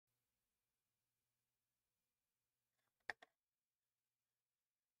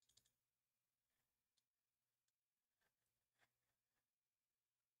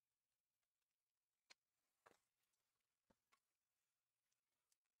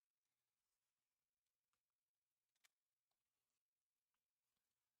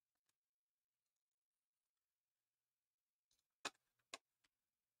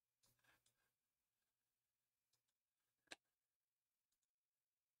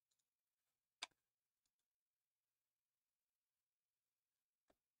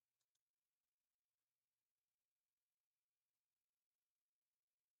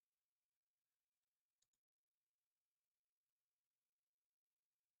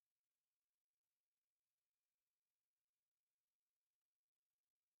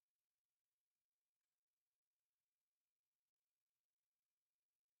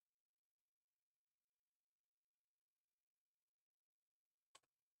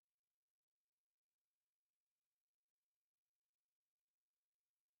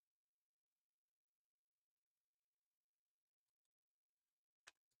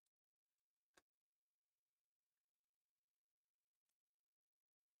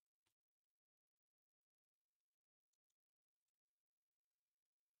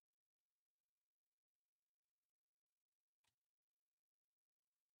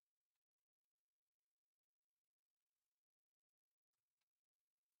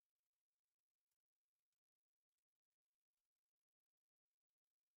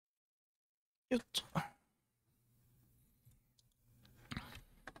It.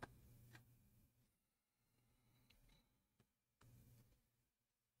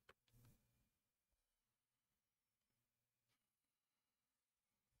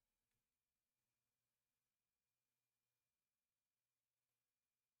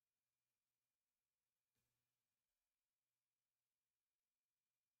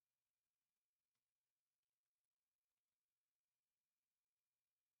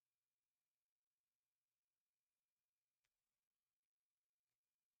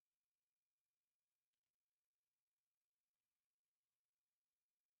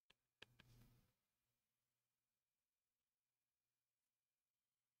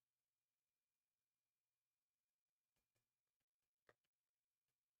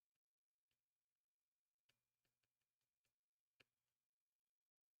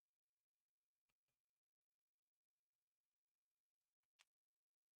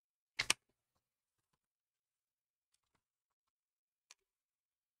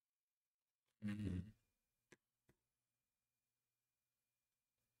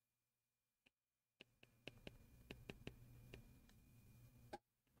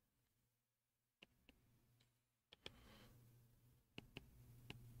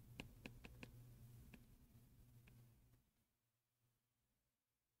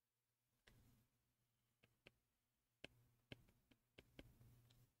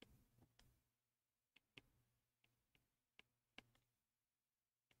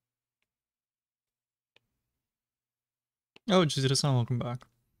 Oh, Jizuru-san, welcome back.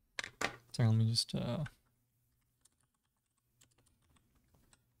 Sorry, let me just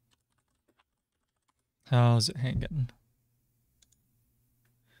how's it hanging?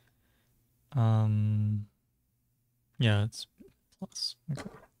 Yeah, it's plus. Okay.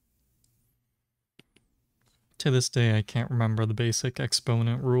 To this day, I can't remember the basic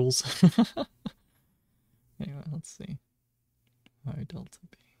exponent rules. Anyway, let's see. I delta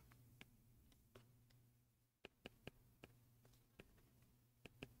B.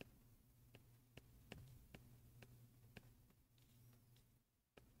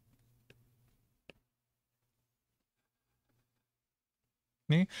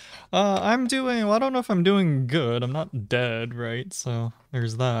 Me? I'm doing, well, I don't know if I'm doing good. I'm not dead, right? So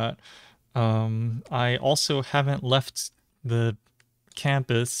there's that. I also haven't left the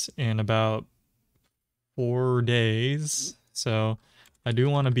campus in about 4 days. So I do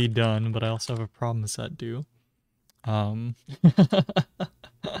want to be done, but I also have a problem set due. Um,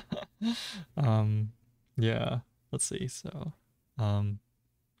 um, yeah, let's see. So,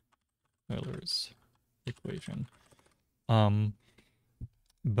 Euler's equation. Um,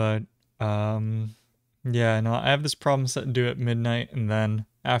 but, yeah, no, I have this problem set due at midnight, and then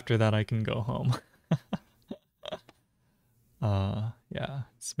after that I can go home. Yeah,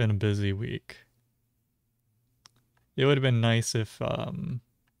 it's been a busy week. It would have been nice if,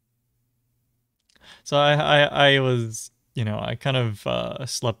 so I was, I kind of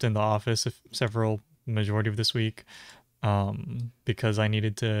slept in the office several majority of this week, because I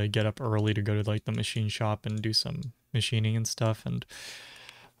needed to get up early to go to like the machine shop and do some machining and stuff. And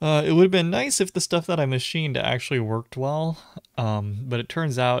it would have been nice if the stuff that I machined actually worked well, but it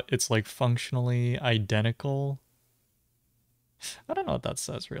turns out it's like functionally identical. I don't know what that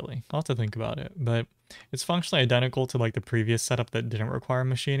says really. I'll have to think about it, but it's functionally identical to like the previous setup that didn't require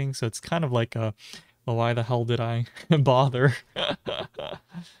machining. So it's kind of like a, well, why the hell did I bother?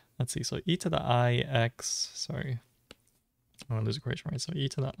 Let's see. So e to the I x, sorry, I want to lose equation, right? So e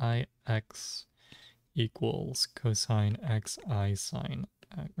to the I x equals cosine x I sine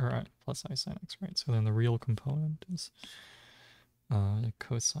x, or plus I sine x, right? So then the real component is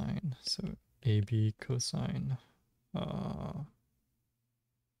cosine. So ab cosine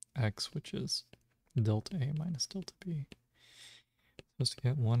x, which is delta a minus delta b. Supposed to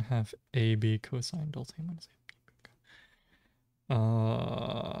get 1/2 ab cosine delta a minus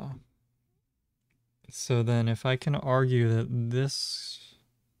ab. So then if I can argue that this,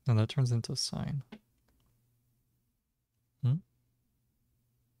 no, that turns into sine. Hmm?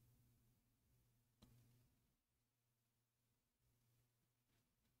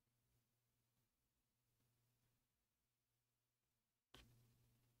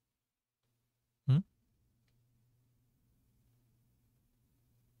 Hmm?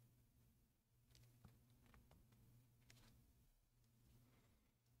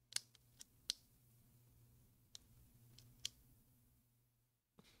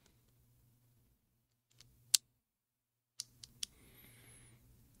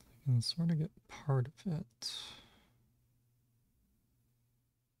 I can sort of get part of it.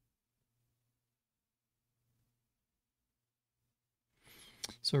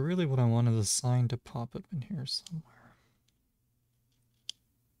 So really what I want is a sign to pop up in here somewhere.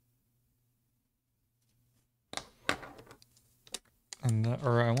 And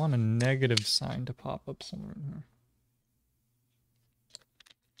or I want a negative sign to pop up somewhere in here.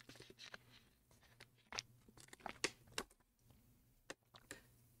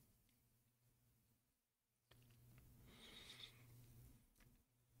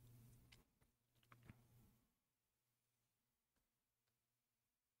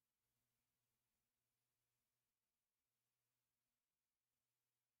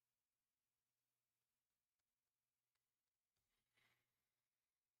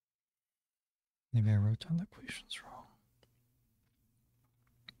 Maybe I wrote down the equations wrong.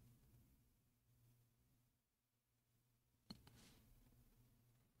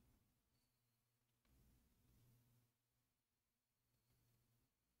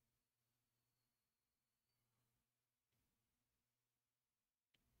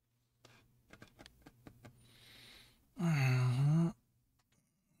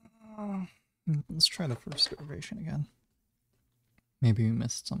 Let's try the first derivation again. Maybe we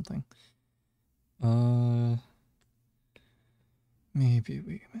missed something. Maybe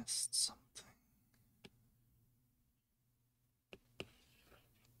we missed something.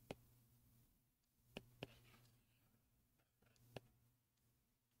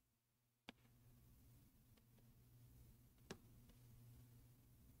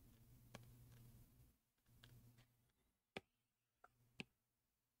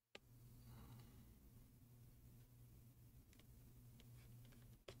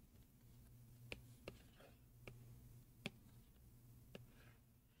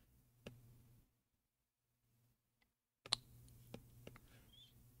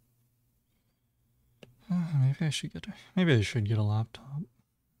 Maybe I should get a laptop.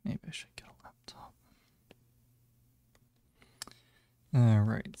 Maybe I should get a laptop.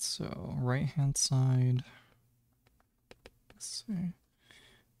 Alright, so right hand side. Let's see.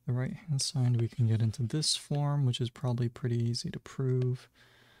 The right hand side we can get into this form, which is probably pretty easy to prove.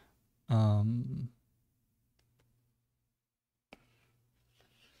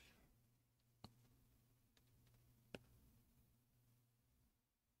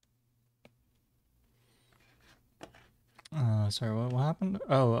 Sorry, what happened?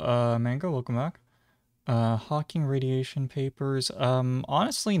 Oh, Mango, welcome back. Hawking radiation papers.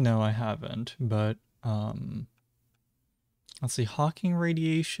 Honestly, no, I haven't, but, let's see, Hawking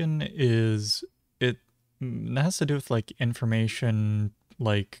radiation it has to do with, like, information,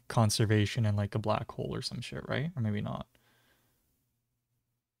 like, conservation in, like, a black hole or some shit, right? Or maybe not.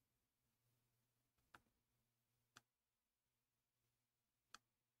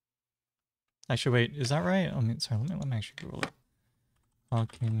 Actually, wait, is that right? Let me actually Google it.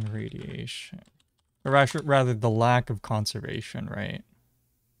 Hawking radiation. Or actually, rather, the lack of conservation, right?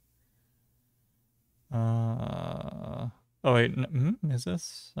 Oh wait, is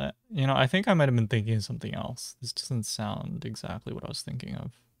this? You know, I think I might have been thinking of something else. This doesn't sound exactly what I was thinking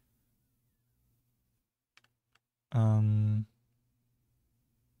of.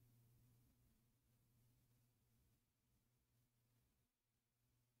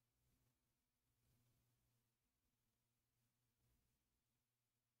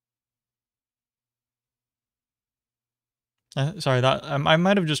 Sorry, that I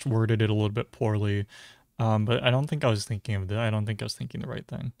might have just worded it a little bit poorly, but I don't think I was thinking of I don't think I was thinking the right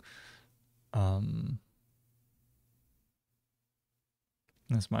thing.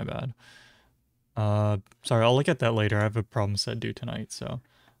 That's my bad. Sorry, I'll look at that later. I have a problem set due tonight, so,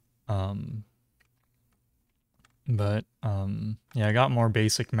 yeah, I got more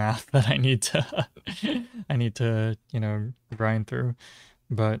basic math that I need to, you know, grind through,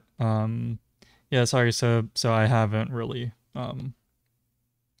 but, yeah, sorry, so I haven't really,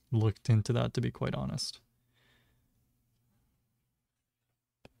 looked into that, to be quite honest.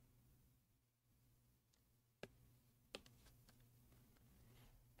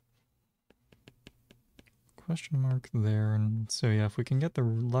 Question mark there, and so yeah, if we can get the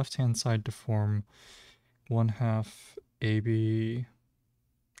left-hand side to form 1/2 AB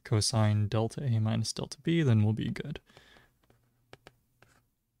cosine delta A minus delta B, then we'll be good.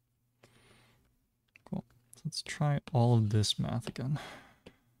 Cool. So let's try all of this math again.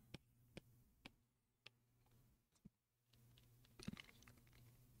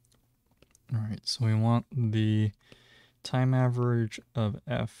 All right, so we want the time average of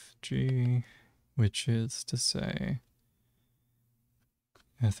FG, which is to say,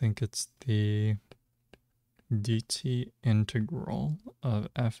 I think it's the dt integral of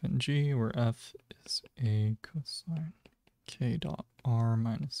f and g, where f is a cosine k dot r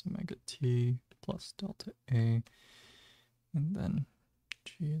minus omega t plus delta a, and then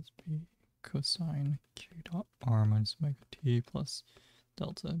G is B cosine K dot R minus omega T plus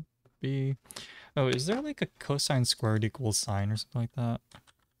delta B. Oh, is there like a cosine squared equals sine or something like that?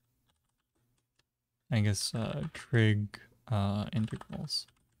 I guess trig integrals.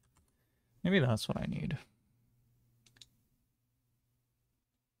 Maybe that's what I need.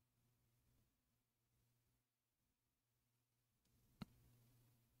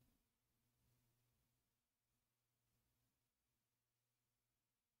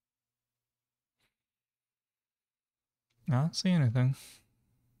 I don't see anything.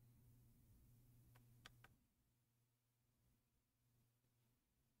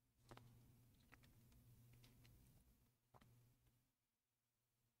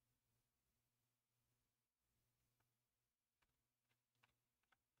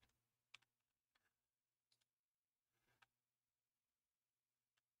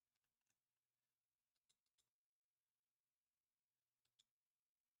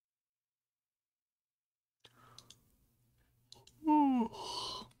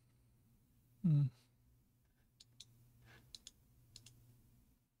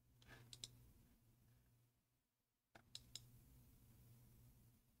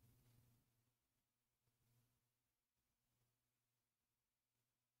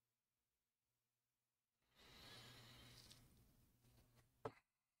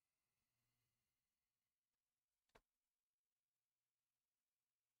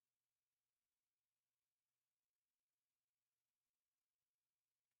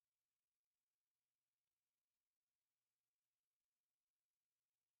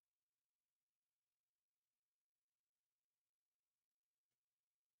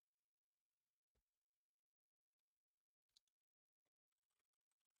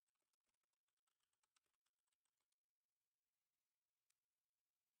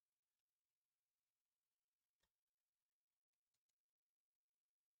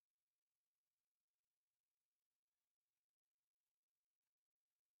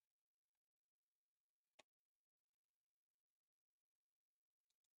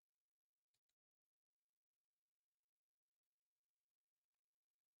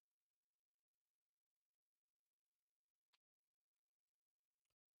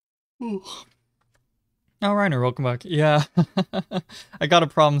 Hmm. Oh, Reiner, welcome back. Yeah, I got a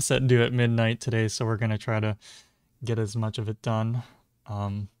problem set due at midnight today, so we're gonna try to get as much of it done.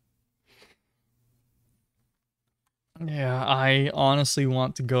 Yeah, I honestly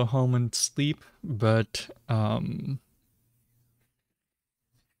want to go home and sleep, but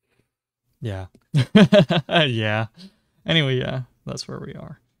yeah. Yeah. Anyway, yeah, that's where we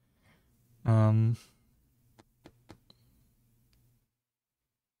are.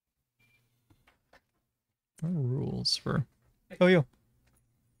 Rules for yo.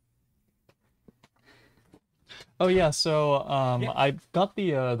 Oh yeah, so Yeah. I got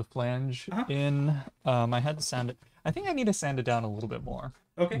the flange Uh-huh. in. I had to sand it. I think I need to sand it down a little bit more.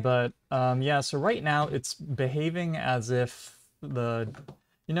 Okay. But yeah, so right now it's behaving as if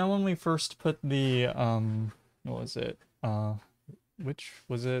you know when we first put the what was it? Which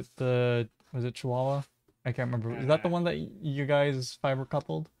was it? Was it Chihuahua? I can't remember. Is that the one that you guys fiber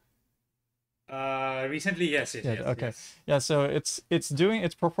coupled? Recently, yes, yes, Yeah, yes, okay. yes. Yeah, so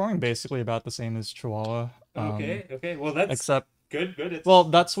it's performing basically about the same as Chihuahua. Okay, okay. Well, that's Except good, good. well,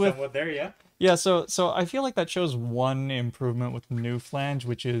 It's that's with somewhat there, yeah. yeah, so I feel like that shows one improvement with new flange,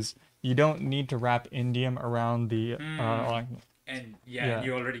 which is you don't need to wrap indium around the Hmm. And yeah, and yeah.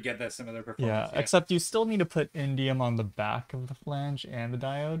 you already get that similar Yeah, performance, yeah. except you still need to put indium on the back of the flange and the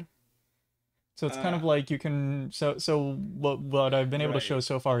diode. So it's kind Uh, of like you can so what I've been able to show right.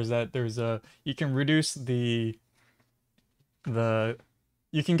 so far is that there's a you can reduce the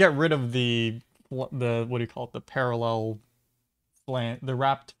you can get rid of the what do you call it, the parallel flange, the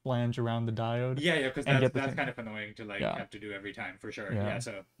wrapped flange around the diode Yeah, yeah, because and get the that's thing. kind of annoying to like Yeah. have to do every time for sure. Yeah. Yeah,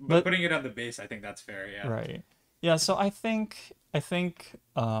 so but But putting it on the base, I think that's fair, yeah. right. Yeah, so I think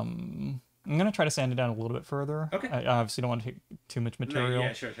I'm gonna try to sand it down a little bit further. Okay. I obviously don't want to take too much Like, yeah,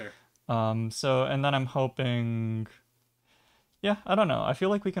 material. sure, sure. So and then I'm hoping yeah, I don't know. I feel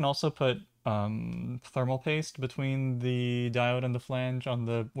like we can also put thermal paste between the diode and the flange on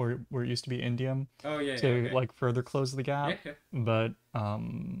the where it used to be indium Oh, yeah, yeah, to okay. like further close the Yeah, gap. yeah. But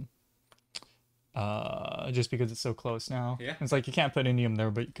just because it's so close now. Yeah. It's like you can't put indium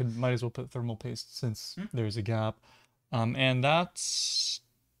there, but you could might as well put thermal paste since Hmm? there's a gap. And that's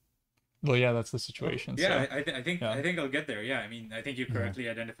well, yeah, that's the Oh, situation. yeah, So I yeah, think I'll get there. Yeah, I mean, I think you yeah, correctly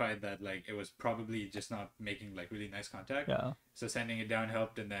identified that like it was probably just not making like really nice contact. yeah, So sending it down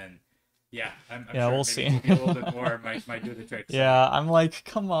helped, and then Yeah, I'm Yeah, sure we'll maybe see. moving a little bit more might do the trick. So Yeah, I'm like,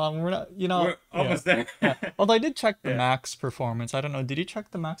 come on, we're not, we're yeah. almost there. Yeah. Although I did check the Yeah. max performance. I don't know, did you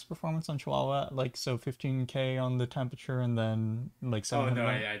check the max performance on Chihuahua? Like, so 15K on the temperature and then like Oh 700 no,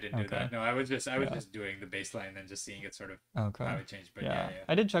 on? I didn't do Okay. that. No, I was Yeah. just doing the baseline and just seeing it sort of Okay. how it changed. But yeah, Yeah. yeah.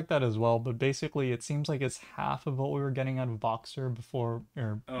 I did check that as well, but basically it seems like it's half of what we were getting out of Voxer before,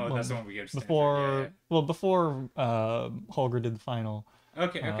 or Oh, well, that's the one we gave Stanford. Yeah, before Holger did the final. yeah.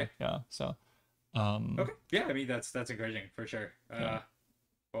 Okay, okay, Yeah. So, okay. Yeah, I mean that's encouraging for sure. yeah.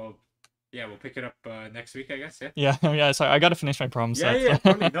 Well, yeah, we'll pick it up next week, I guess. Yeah. Yeah, yeah, sorry. I got to finish my problem Yeah, set. yeah, yeah,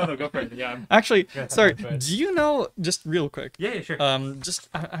 totally. No, no, go for it. Yeah, I'm Actually, gonna have sorry. time to it. Do you know, just real quick? Yeah, yeah, sure. Just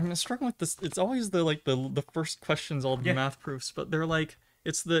I'm struggling with this. It's always the like the first questions, all the Yeah, math proofs, but they're like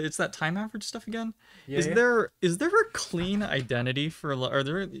it's that time average stuff again. yeah, Is yeah. there a clean identity for are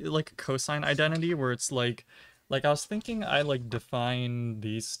there like a cosine identity where it's like I was thinking I like define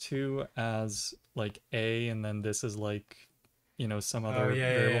these two as like A and then this is like some Oh, other yeah,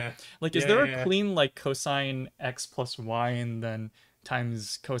 yeah, variable. yeah, Like, is yeah, there yeah, a yeah. clean like cosine x plus y and then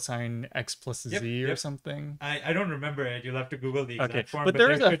times cosine x plus Yep, z or yep. something? I don't remember it. You'll have to Google the Okay, exact form, but but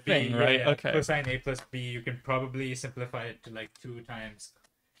there's there a should be, thing, yeah, right? yeah. Okay. Cosine A plus B, you can probably simplify it to like 2 times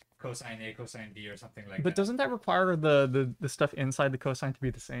cosine A cosine B or something like But that. doesn't that require the stuff inside the cosine to be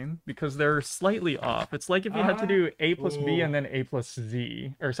the same? Because they're slightly off. It's like if you had to do a plus b Ooh. and then a plus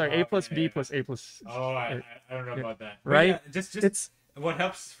z, or sorry, a plus b Okay. plus a plus, Oh, or- I don't know yeah, about that. But yeah, right? just It's what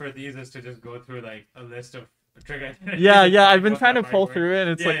helps for these is to just go through like a list of trig identities yeah, and yeah. I've find been what trying that to might pull work. through it, and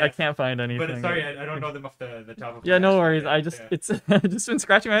it's Yeah, like I yeah. can't find But anything. sorry, I don't know them off the top of my Yeah, head. no So worries. yeah, I just yeah. it's just been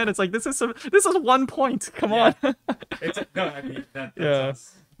scratching my head. It's like this is 1 point. Come Yeah. on. No, I mean that Yeah.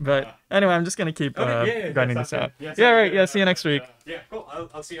 sounds. But anyway, I'm just gonna keep Okay, yeah, yeah, that grinding sounds this out. good. Yeah, Yeah, sounds right. good. Yeah, see you next week. Yeah, cool.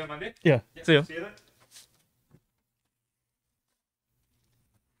 I'll see you on Monday. Yeah, Yeah, see you. see you then.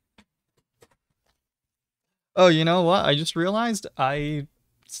 Oh, you know what? I just realized I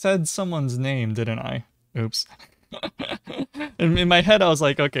said someone's name, didn't I? Oops. In my head, I was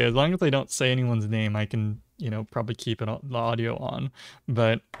like, okay, as long as I don't say anyone's name, I can, probably keep the audio on.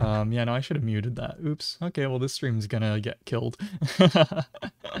 But yeah, no, I should have muted that. Oops. Okay, well, this stream's gonna get killed.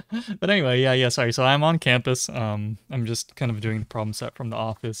 But anyway, yeah, sorry. So I'm on campus. I'm just kind of doing the problem set from the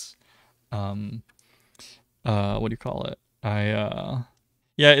office. Um, what do you call it?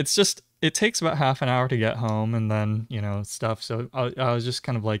 Yeah, it takes about half an hour to get home and then stuff. So I was just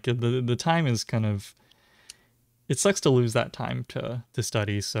kind of like the time is kind of, it sucks to lose that time to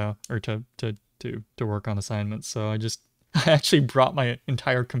study, so, or to work on assignments. So I actually brought my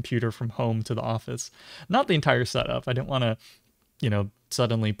entire computer from home to the office, not the entire setup. I didn't want to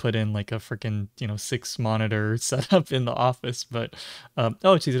suddenly put in like a freaking 6 monitor setup in the office. But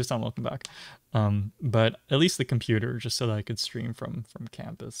oh, Jesus, I'm welcome back. But at least the computer, just so that I could stream from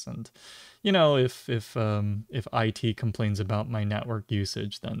campus. And if IT complains about my network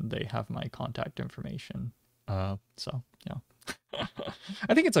usage, then they have my contact information. So yeah.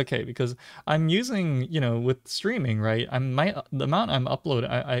 I think it's okay because I'm using, with streaming, right? The amount I'm uploading,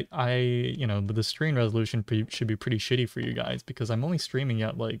 the screen resolution should be pretty shitty for you guys because I'm only streaming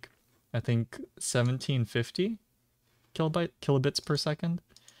at like, I think 1750 kilobits per second.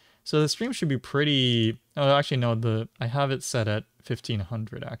 So the stream should be pretty. Oh, actually, no. I have it set at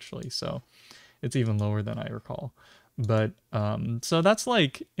 1500 actually, so it's even lower than I recall. But so that's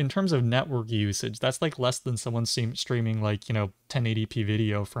like, in terms of network usage, that's like less than someone streaming like 1080p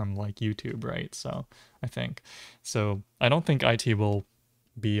video from like YouTube, right? So I think so. I don't think IT will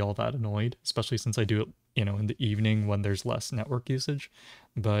be all that annoyed, especially since I do it in the evening when there's less network usage.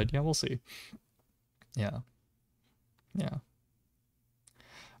 But yeah, we'll see. Yeah.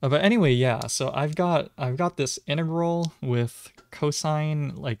 But anyway, yeah, so I've got this integral with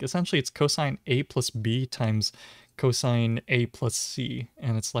cosine, like essentially it's cosine a plus b times cosine a plus c,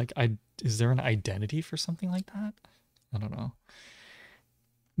 and it's like, is there an identity for something like that? I don't know.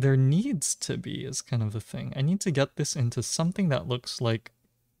 There needs to be, is kind of the thing. I need to get this into something that looks like,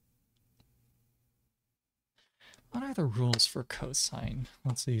 what are the rules for cosine?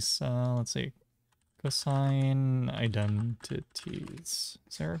 Let's see. Cosine identities.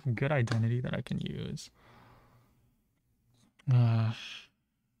 Is there a good identity that I can use?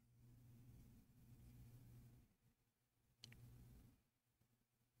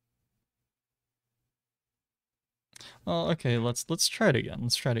 Well, okay, let's try it again.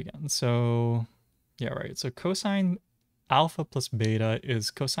 So, yeah, right. So cosine alpha plus beta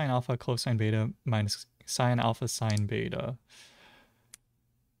is cosine alpha cosine beta minus sine alpha sine beta.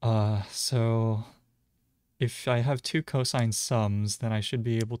 So if I have two cosine sums, then I should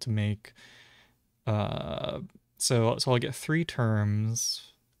be able to make so I'll get 3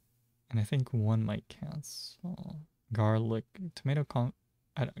 terms. And I think one might cancel. Garlic, tomato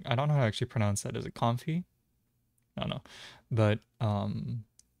I don't know how to actually pronounce that. Is it confit? I don't know. But,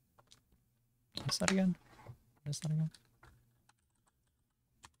 what's that again? What is that again?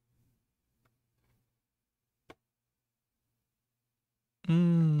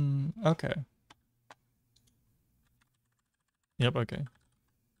 Okay. Yep, okay.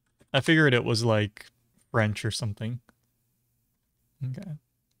 I figured it was like French or something. Okay.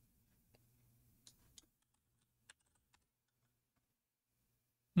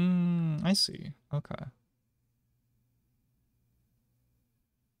 I see. Okay.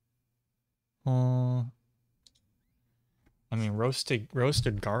 Uh, I mean,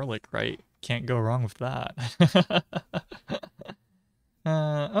 roasted garlic, right? Can't go wrong with that.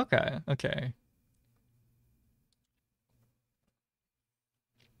 Okay, okay.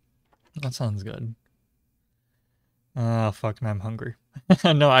 That sounds good. Fuck, now I'm hungry.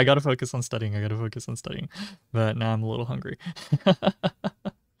 No, I gotta focus on studying. I gotta focus on studying. But now I'm a little hungry.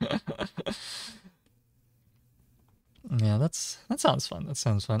 Yeah, that sounds fun. That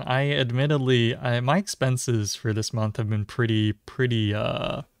sounds fun. My expenses for this month have been pretty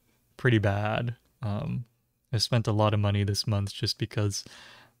bad. I spent a lot of money this month just because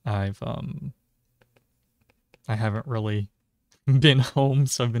I've I haven't really been home,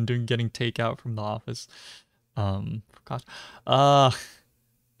 so I've been getting takeout from the office. Gosh.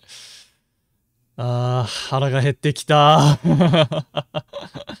 腹が減ってきた.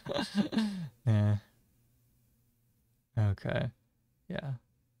 Yeah. Okay. Yeah.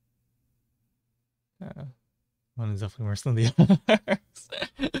 One is definitely worse than the others.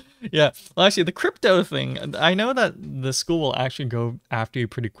 Yeah. Well, actually, the crypto thing, I know that the school will actually go after you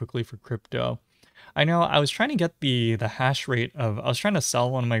pretty quickly for crypto. I know I was trying to get the hash rate of, I was trying to sell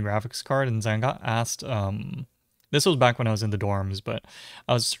one of my graphics cards and I got asked, this was back when I was in the dorms, but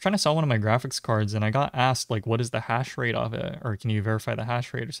I was trying to sell one of my graphics cards and I got asked like, what is the hash rate of it? Or can you verify the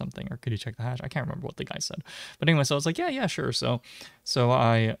hash rate or something? Or could you check the hash? I can't remember what the guy said. But anyway, so I was like, yeah, sure. So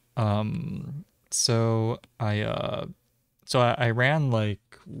I, so I, I ran like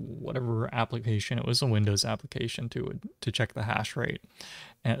whatever application, it was a Windows application to check the hash rate.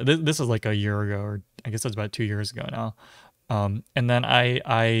 And this is like a year ago, or I guess that's about 2 years ago now. And then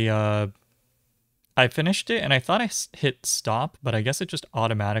I finished it and I thought I hit stop, but I guess it just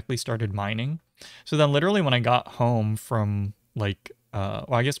automatically started mining. So then literally when I got home from like, well,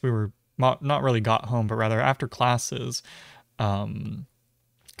 I guess we were not really got home, but rather after classes,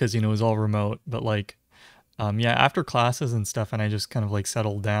 because, it was all remote, but like, yeah, after classes and stuff, and I just kind of like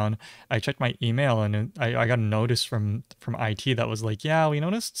settled down. I checked my email, and I got a notice from IT that was like, "Yeah, we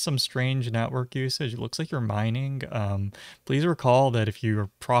noticed some strange network usage. It looks like you're mining. Please recall that if you're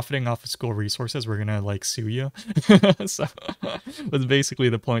profiting off of school resources, we're gonna like sue you." So was basically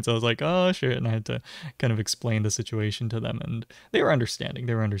the point. So I was like, "Oh shit," and I had to kind of explain the situation to them, and they were understanding.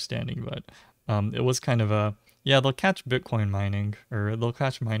 They were understanding, but it was kind of a, yeah, they'll catch Bitcoin mining, or they'll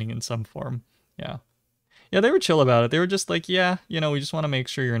catch mining in some form. Yeah. Yeah, they were chill about it. They were just like, yeah, we just want to make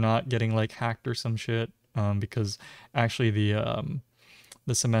sure you're not getting like hacked or some shit. Because actually the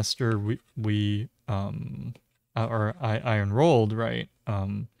semester or I enrolled, right.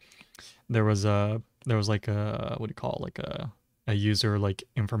 There was like a, what do you call it, like a user like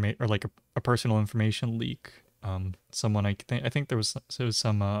information, or like a personal information leak. Someone, I think there was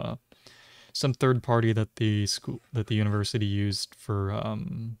some third party that the university used for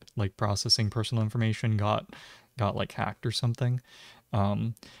like processing personal information got like hacked or something,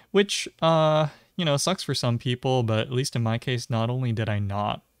 which sucks for some people, but at least in my case, not only did I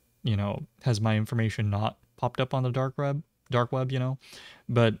not, has my information not popped up on the dark web,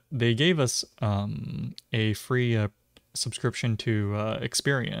 but they gave us a free subscription to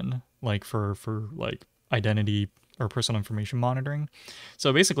Experian, like for like identity or personal information monitoring.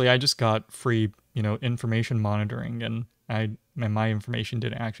 So basically, I just got free, information monitoring, and my information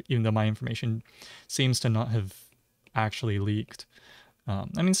didn't actually, even though my information seems to not have actually leaked.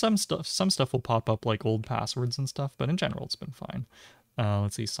 I mean, some stuff will pop up like old passwords and stuff, but in general, it's been fine.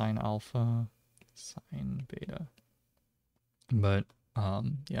 Let's see, sine alpha, sine beta, but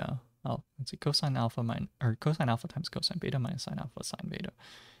yeah. Let's see, cosine alpha or cosine alpha times cosine beta minus sine alpha sine beta.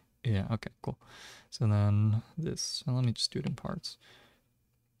 Yeah, okay, cool. So then this, let me just do it in parts.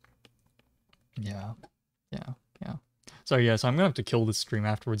 Yeah. So yeah, so I'm gonna have to kill this stream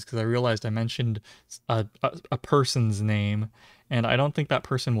afterwards because I realized I mentioned a person's name, and I don't think that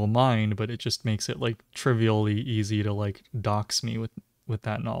person will mind, but it just makes it like trivially easy to like dox me with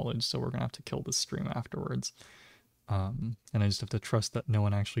that knowledge. So we're gonna have to kill this stream afterwards. And I just have to trust that no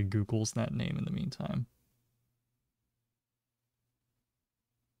one actually Googles that name in the meantime.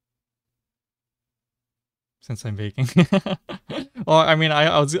 since I'm baking. Well, I mean,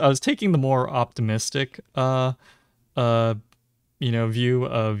 I was taking the more optimistic uh view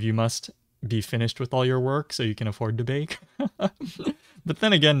of you must be finished with all your work so you can afford to bake. But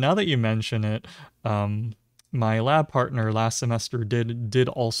then again, now that you mention it, um my lab partner last semester did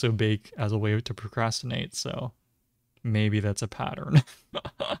also bake as a way to procrastinate, so maybe that's a pattern.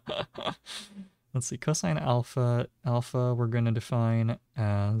 Let's see, cosine alpha. Alpha we're going to define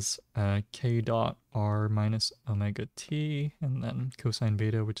as k dot r minus omega t, and then cosine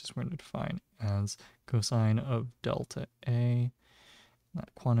beta, which is we're going to define as cosine of delta a,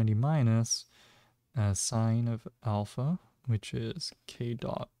 that quantity minus as sine of alpha, which is k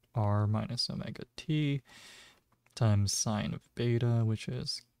dot r minus omega t, times sine of beta, which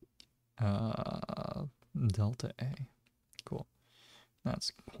is delta a. Cool.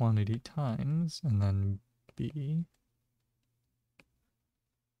 That's quantity times, and then b.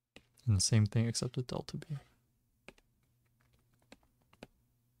 And the same thing except with delta b.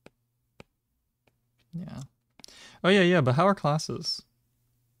 Yeah. Oh yeah, yeah, but how are classes?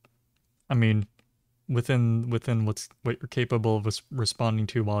 I mean, within what you're capable of responding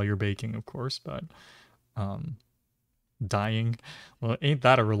to while you're baking, of course, but um dying. Well, ain't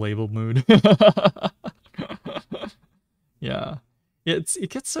that a relatable mood? Yeah. Yeah, it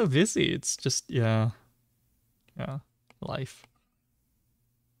gets so busy. It's just yeah. Yeah. Life.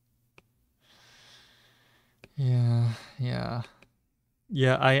 Yeah, yeah.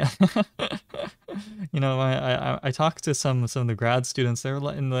 Yeah, I talked to some of the grad students there,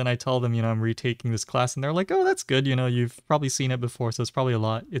 and then I tell them, I'm retaking this class, and they're like, "Oh, that's good. You've probably seen it before, so it's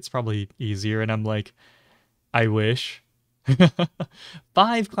probably easier." And I'm like, "I wish."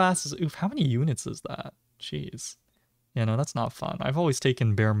 5 classes. Oof, how many units is that? Jeez. That's not fun. I've always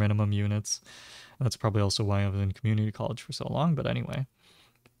taken bare minimum units. That's probably also why I was in community college for so long, but anyway.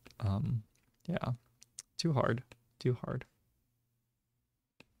 Um, yeah. Too hard. Too hard.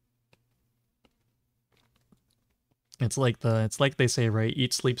 It's like they say, right?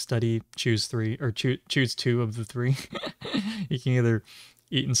 Eat, sleep, study, choose three, or choose two of the three. You can either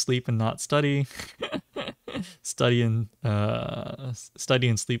eat and sleep and not study, study and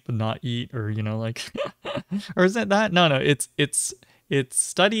sleep but not eat, or like, or is that? No, it's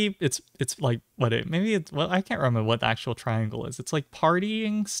study. It's like what it maybe it's well I can't remember what the actual triangle is. It's like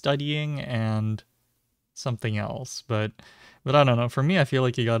partying, studying, and something else, but I don't know. For me, I feel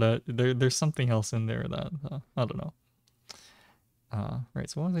like you gotta there's something else in there that I don't know. Right,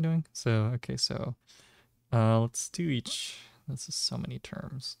 so what was I doing? So, okay, so let's do each. This is so many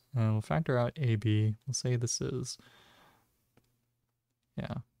terms. And we'll factor out AB. We'll say this is,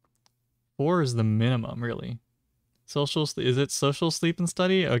 yeah. 4 is the minimum, really. Is it social sleep and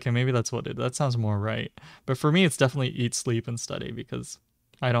study? Okay, maybe that's what that sounds more right. But for me, it's definitely eat, sleep, and study because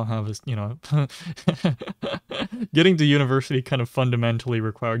I don't have getting to university kind of fundamentally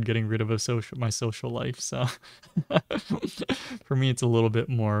required getting rid of my social life. So for me, it's a little bit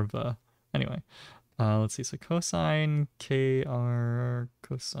more of a, anyway. Let's see. So cosine kr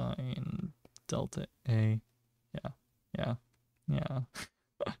cosine delta a. Yeah, yeah, yeah.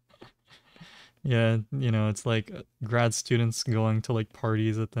 Yeah, it's like grad students going to like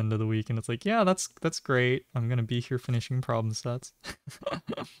parties at the end of the week, and it's like, yeah, that's great. I'm gonna be here finishing problem sets.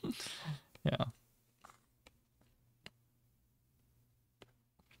 Yeah.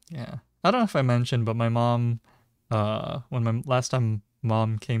 Yeah. I don't know if I mentioned, but my mom, when my last time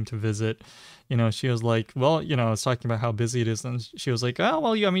mom came to visit, she was like, well, I was talking about how busy it is, and she was like, oh,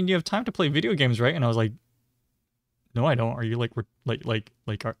 well, you have time to play video games, right? And I was like, no, I don't. Are you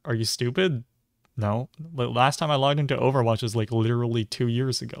are you stupid? No. Last time I logged into Overwatch is like literally 2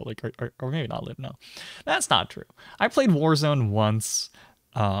 years ago. Like, or maybe not live. No, that's not true. I played Warzone once,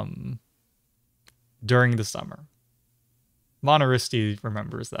 um, during the summer. Monoristi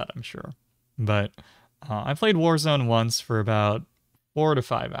remembers that, I'm sure. But I played Warzone once for about 4 to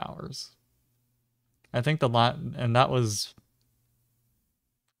 5 hours. I think and that was,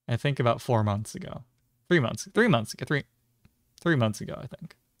 I think, about 4 months ago. 3 months ago. 3 months ago, I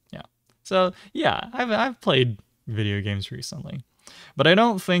think. Yeah. So yeah, I've played video games recently. But I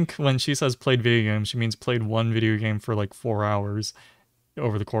don't think when she says played video games, she means played one video game for like 4 hours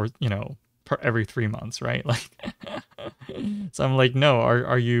over the course, every 3 months, right? Like, so I'm like, no,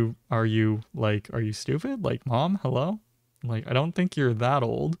 are you stupid? Like, mom, hello? Like, I don't think you're that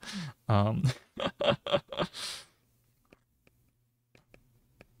old. Um,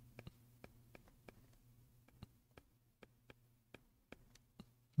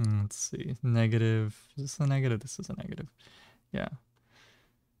 let's see, negative. Is this a negative? This is a negative. Yeah.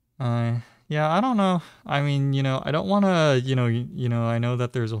 Yeah, I don't know. I mean, I don't want to, I know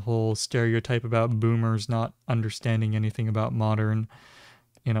that there's a whole stereotype about boomers not understanding anything about modern,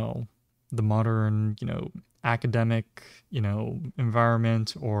 you know, the modern, academic,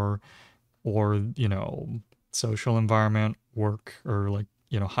 environment or, social environment, work or like,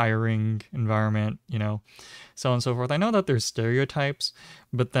 hiring environment, so on and so forth. I know that there's stereotypes,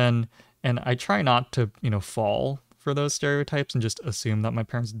 but then, and I try not to, fall for those stereotypes and just assume that my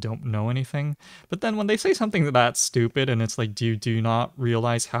parents don't know anything. But then when they say something that's stupid and it's like, do you not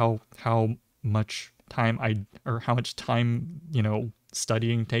realize how much time or how much time,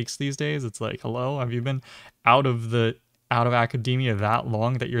 studying takes these days? It's like, hello, have you been out of the out of academia that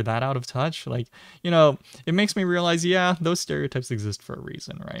long that you're that out of touch? Like, it makes me realize, yeah, those stereotypes exist for a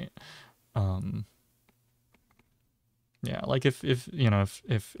reason, right? Um, yeah, like if they're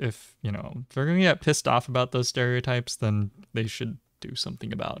gonna get pissed off about those stereotypes, then they should do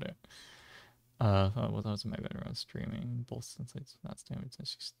something about it. Well, that was in my bedroom streaming, both since it's not standard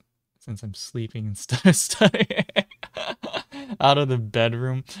since I'm sleeping instead of studying. Out of the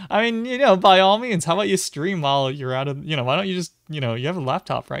bedroom. I mean, by all means, how about you stream while you're out of, why don't you just, you have a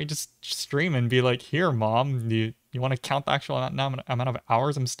laptop, right? Just stream and be like, here, mom, do you want to count the actual amount of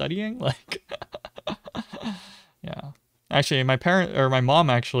hours I'm studying? Like, yeah. Actually, my parent or my mom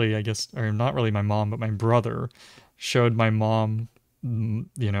actually, I guess, or not really my mom, but my brother showed my mom,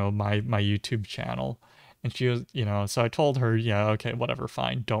 my YouTube channel, and she was, so I told her, yeah, okay, whatever,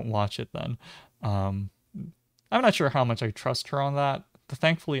 fine, don't watch it then. Um, I'm not sure how much I trust her on that, but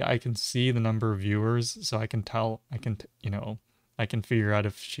thankfully I can see the number of viewers, so I can tell, I can figure out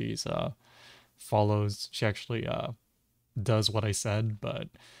if she's follows, she actually does what I said, but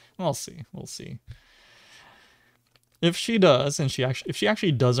we'll see. If she does, and if she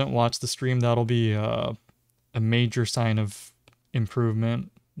actually doesn't watch the stream, that'll be a major sign of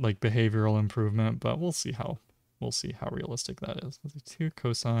improvement, like behavioral improvement. But we'll see how realistic that is. 2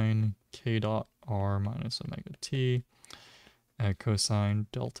 cosine k dot r minus omega t, cosine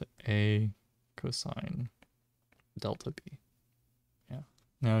delta a, cosine delta b. Yeah.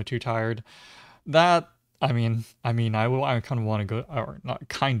 No, too tired. That I kind of want to go, or not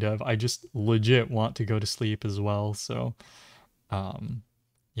kind of, I just legit want to go to sleep as well. So,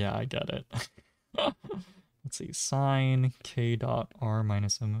 yeah, I get it. Let's see, sine k dot r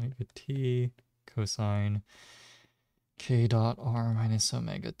minus omega t, cosine k dot r minus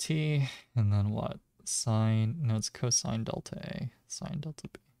omega t, and then what? No, it's cosine delta a, sine delta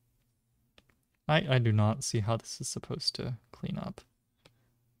b. I do not see how this is supposed to clean up.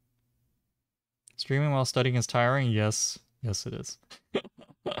 Streaming while studying is tiring? Yes. Yes, it is.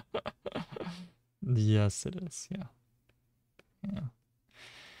 Yes, it is. Yeah.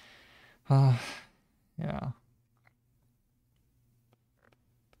 Yeah. Yeah.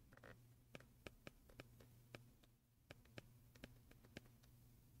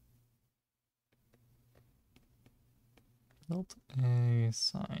 Delta A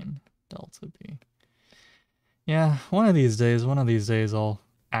sine delta B. Yeah, one of these days I'll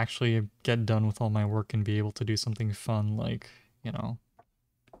actually get done with all my work and be able to do something fun like,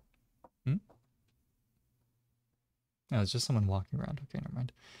 Hmm? No, it's just someone walking around. Okay, never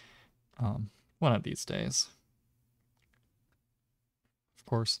mind. One of these days. Of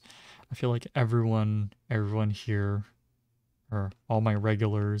course, I feel like everyone here, or all my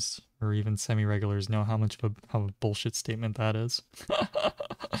regulars, or even semi-regulars, know how much of a bullshit statement that is.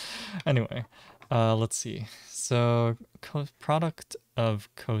 Anyway, let's see. So, product of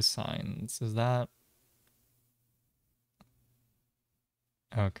cosines, is that...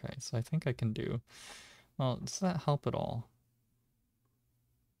 Okay, so I think I can do... Well, does that help at all?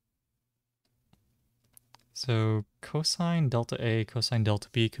 So cosine delta A, cosine delta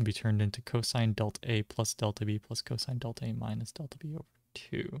B can be turned into cosine delta A plus delta B plus cosine delta A minus delta B over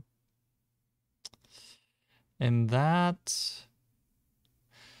 2. And that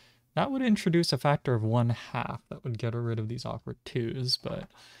would introduce a factor of 1/2. That would get rid of these awkward 2's, but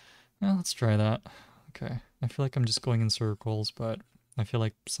yeah, let's try that. Okay, I feel like I'm just going in circles, but I feel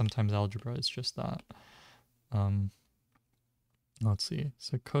like sometimes algebra is just that. Let's see.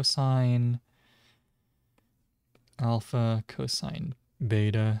 So cosine alpha cosine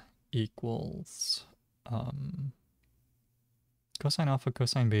beta equals cosine alpha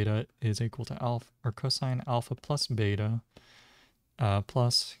cosine beta is equal to alpha, or cosine alpha plus beta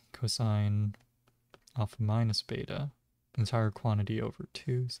plus cosine alpha minus beta, entire quantity over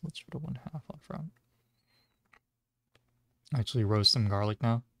 2. So let's put a 1/2 up front. Actually roast some garlic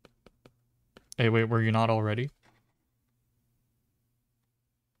now. Hey, wait, were you not already?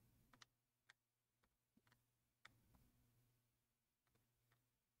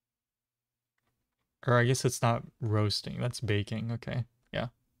 Or I guess it's not roasting, that's baking. Okay, yeah.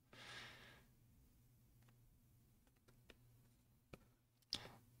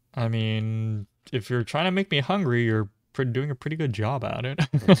 I mean, if you're trying to make me hungry, you're doing a pretty good job at it.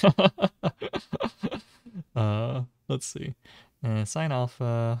 Let's see. Sine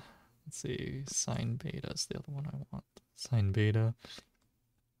alpha. Let's see. Sine beta is the other one I want. Sine beta.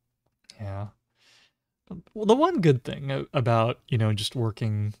 Yeah. Well, the one good thing about, just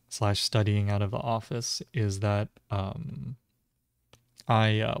working slash studying out of the office is that what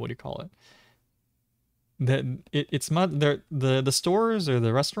do you call it? That it's not there, the stores or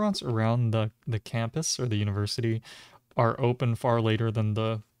the restaurants around the campus or the university are open far later than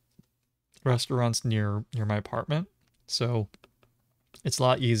the restaurants near my apartment. So it's a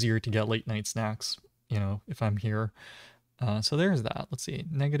lot easier to get late night snacks, if I'm here. So there's that. Let's see.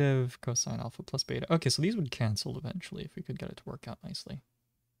 Negative cosine alpha plus beta. Okay, so these would cancel eventually if we could get it to work out nicely.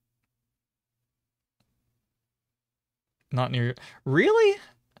 Not near. Really?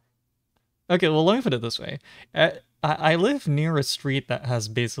 Okay, well, let me put it this way. I live near a street that has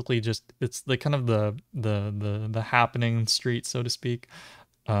basically just, it's the kind of the happening street, so to speak,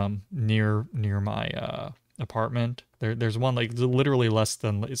 near my apartment. There's one like literally less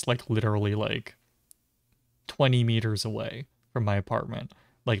than, it's like literally like 20 meters away from my apartment,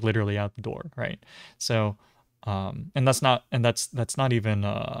 like literally out the door, right? So and that's not even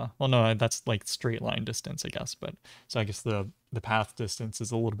well, no, that's like straight line distance, I guess, but so I guess the path distance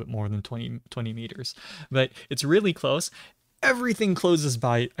is a little bit more than 20 meters, but it's really close. Everything closes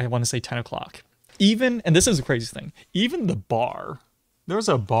by, I want to say, 10 o'clock. Even, and this is the crazy thing, even the bar, there's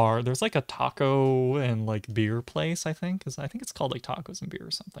like a taco and like beer place, I think, because I think it's called like tacos and beer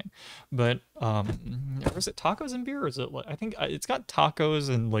or something. But or is it tacos and beer, or is it I think it's got tacos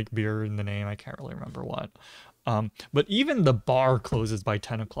and like beer in the name. I can't really remember what. But even the bar closes by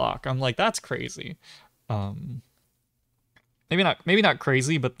 10 o'clock. I'm like, that's crazy. Um, maybe not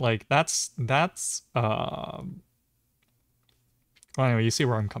crazy, but like that's well, anyway, you see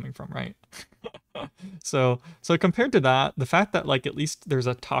where I'm coming from, right? So compared to that, the fact that like at least there's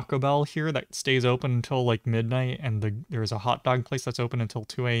a Taco Bell here that stays open until like midnight, and there's a hot dog place that's open until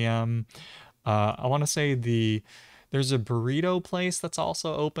 2 a.m. I want to say there's a burrito place that's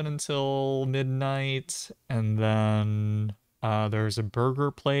also open until midnight, and then there's a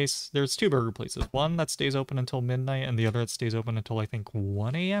burger place. There's two burger places. One that stays open until midnight, and the other that stays open until I think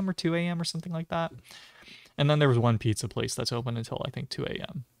 1 a.m. or 2 a.m. or something like that. And then there was one pizza place that's open until I think 2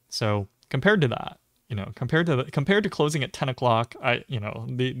 a.m. So compared to that, compared to closing at 10 o'clock,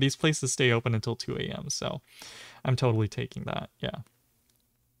 these places stay open until 2 a.m. So I'm totally taking that. Yeah.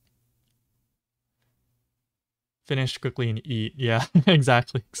 Finish quickly and eat. Yeah,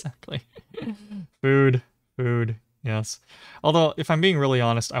 exactly. Food. Yes. Although, if I'm being really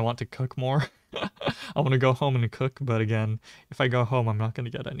honest, I want to cook more. I want to go home and cook, but again, if I go home, I'm not going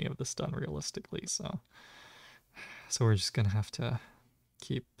to get any of this done realistically. So we're just gonna have to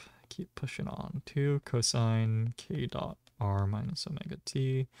keep pushing on. 2 cosine k dot r minus omega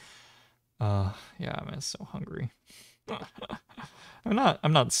t. Yeah, I'm so hungry. I'm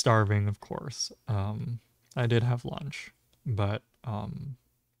not starving, of course. I did have lunch, but I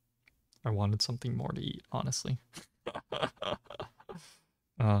wanted something more to eat, honestly.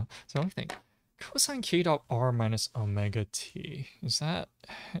 So let me think. Cosine k dot r minus omega t. Is that,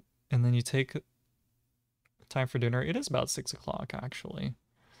 and then you take time for dinner. It is about 6 o'clock, actually.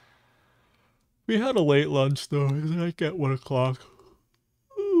 We had a late lunch, though. It's like at 1 o'clock.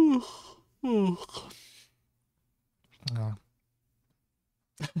 I'm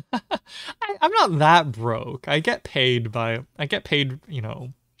not that broke. I get paid, I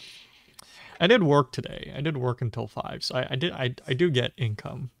did work today. I did work until 5, so I do get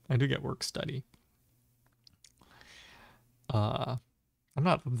income. I do get work study. I'm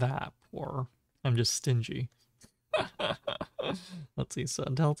not that poor. I'm just stingy. Let's see. So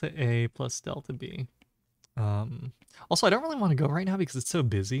delta A plus delta B. Also, I don't really want to go right now because it's so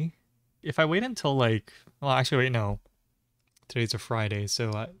busy. If I wait until like, well, actually, wait, no. Today's a Friday,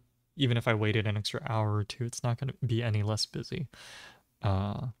 so even if I waited an extra hour or two, it's not going to be any less busy.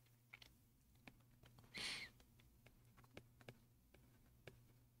 Yeah.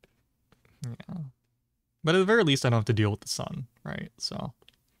 But at the very least, I don't have to deal with the sun, right? So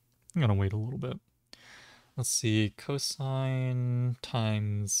I'm going to wait a little bit. Let's see, cosine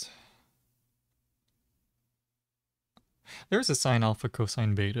times... There's a sine alpha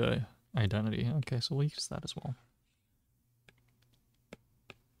cosine beta identity. Okay, so we'll use that as well.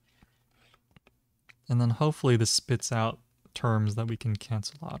 And then hopefully this spits out terms that we can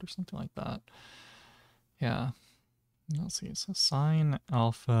cancel out or something like that. Yeah. Let's see, so sine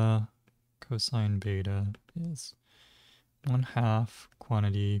alpha cosine beta is 1/2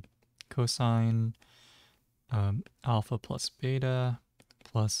 quantity cosine alpha plus beta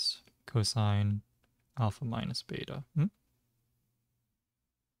plus cosine alpha minus beta.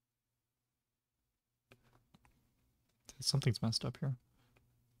 Something's messed up here.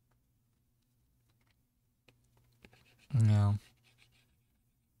 Yeah.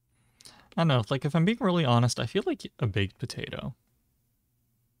 I don't know, like if I'm being really honest, I feel like a baked potato.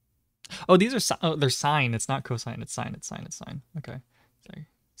 Oh, these are they're sine. It's not cosine. It's sine. It's sine. It's sine. Okay. Sorry.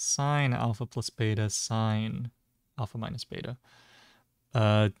 Sine alpha plus beta, sine alpha minus beta.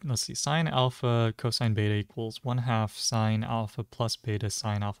 Let's see. Sine alpha cosine beta equals 1/2 sine alpha plus beta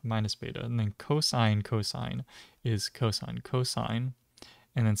sine alpha minus beta, and then cosine is cosine cosine,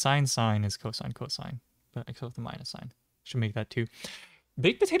 and then sine is cosine cosine, but except with the minus sign. Should make that 2.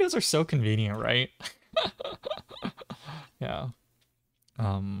 Baked potatoes are so convenient, right? Yeah.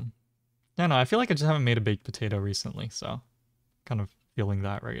 Yeah, no, I feel like I just haven't made a baked potato recently, so kind of feeling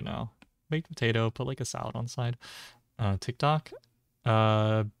that right now. Baked potato, put like a salad on the side. TikTok.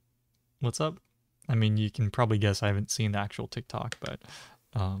 What's up? I mean, you can probably guess I haven't seen the actual TikTok, but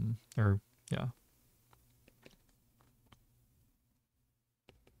yeah.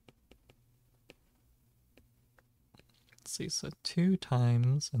 Let's see, so 2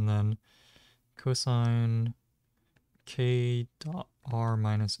 times and then cosine k dot r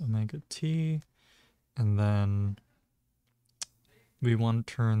minus omega t, and then we want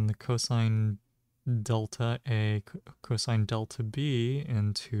to turn the cosine delta a cosine delta b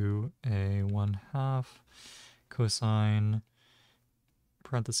into a 1/2 cosine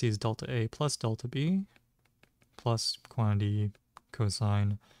parentheses delta a plus delta b plus quantity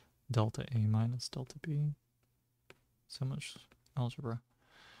cosine delta a minus delta b. So much algebra.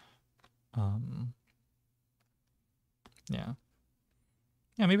 Yeah.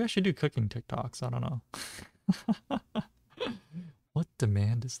 Yeah, maybe I should do cooking TikToks. I don't know. What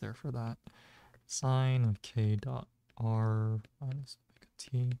demand is there for that? Sine of k dot r minus omega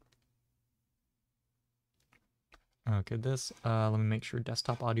t. Okay, this, let me make sure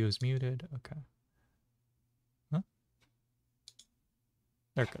desktop audio is muted. Okay. Huh?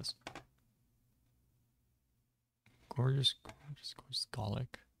 There it goes. Gorgeous, gorgeous, gorgeous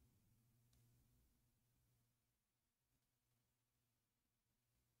garlic.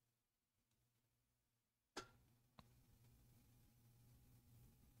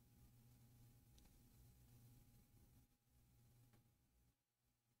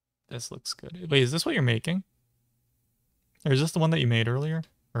 This looks good. Wait, is this what you're making? Or is this the one that you made earlier?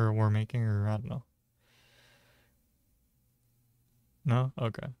 Or were making, or I don't know. No?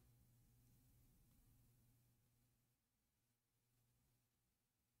 Okay.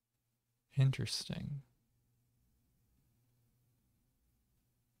 Interesting.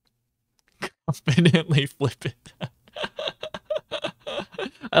 Confidently flip it.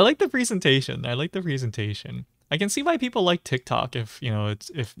 I like the presentation. I like the presentation. I can see why people like TikTok if, you know,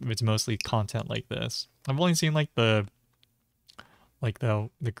 if it's mostly content like this. I've only seen like the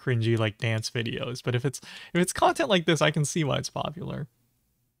cringy like dance videos, but if it's content like this, I can see why it's popular.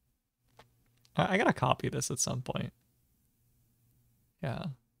 I gotta copy this at some point. Yeah.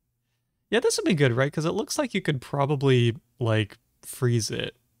 Yeah, this would be good, right? Because it looks like you could probably like freeze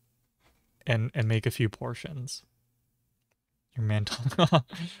it and make a few portions. Your mental.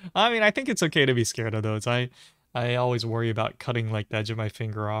 I mean, I think it's okay to be scared of those. I always worry about cutting like the edge of my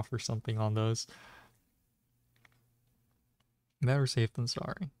finger off or something on those. Better safe than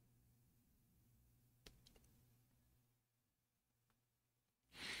sorry.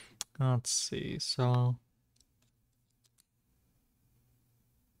 Let's see. So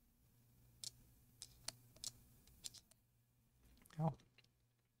oh.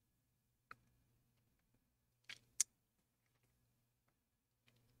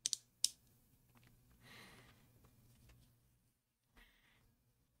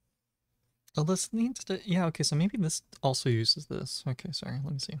 Oh, this needs to, yeah, okay, so maybe this also uses this. Okay, sorry,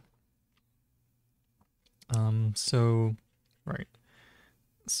 let me see. So, right.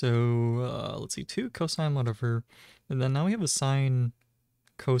 So, let's see, 2 cosine whatever, and then now we have a sine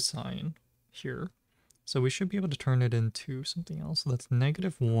cosine here. So we should be able to turn it into something else. So that's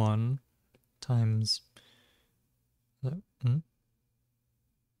 -1 times,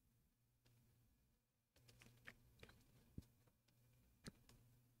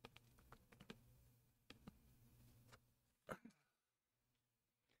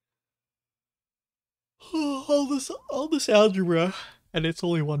 all this algebra, and it's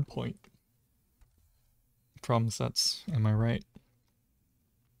only 1 point. Problem sets, am I right?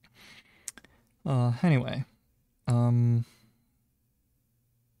 Anyway,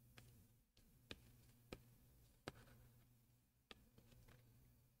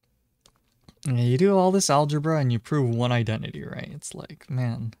 You do all this algebra and you prove one identity, right? It's like,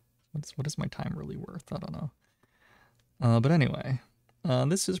 man, what is my time really worth? I don't know. But anyway,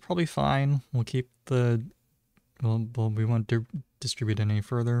 this is probably fine. We'll keep the, well we won't distribute any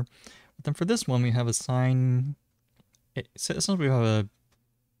further. But then for this one, we have a sign. Since we have a,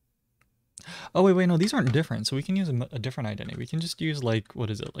 oh wait, no, these aren't different. So we can use a different identity. We can just use like, what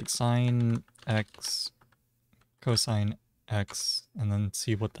is it? Like sine x, cosine x, and then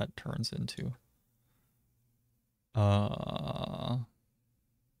see what that turns into. I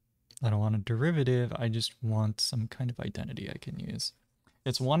don't want a derivative. I just want some kind of identity I can use.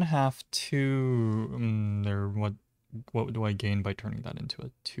 It's 1/2 2. There. What do I gain by turning that into a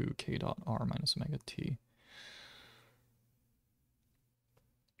 2k dot r minus omega t?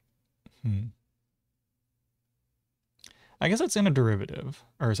 I guess it's in a derivative,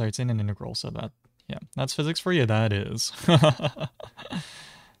 or sorry, it's in an integral. So that, yeah, that's physics for you. That is.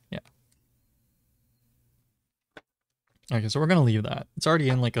 Yeah. Okay, so we're gonna leave that. It's already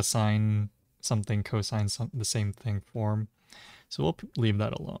in like a sine something, cosine the same thing form. So we'll leave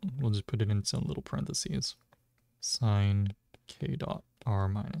that alone. We'll just put it in some little parentheses. Sine k dot r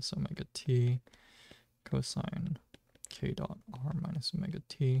minus omega t, cosine k dot r minus omega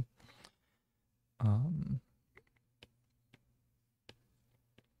t.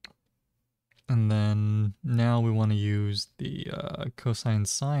 And then now we want to use the cosine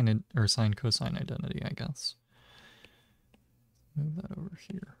sine or sine cosine identity, I guess. Move that over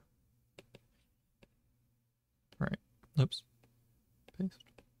here. Right. Oops. Paste.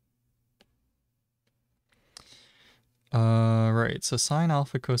 Right. So sine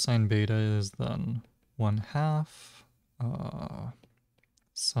alpha cosine beta is then 1/2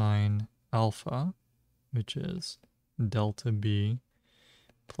 sine alpha, which is delta b,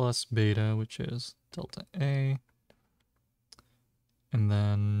 plus beta, which is delta a, and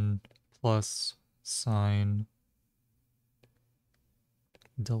then plus sine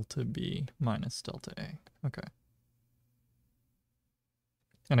delta b minus delta a. Okay.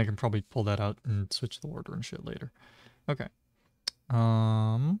 And I can probably pull that out and switch the order and shit later. Okay.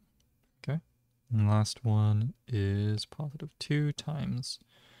 Okay. And last one is positive 2 times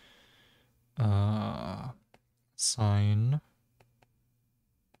sine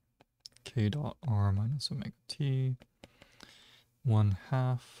k dot r minus omega t,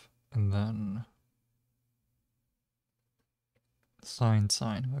 1/2, and then sine.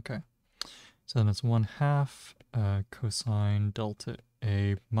 Okay. So then it's 1/2 cosine delta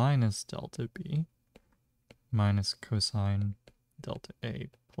a minus delta b minus cosine delta a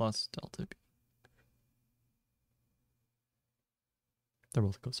plus delta b. They're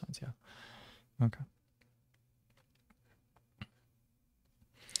both cosines, yeah. Okay.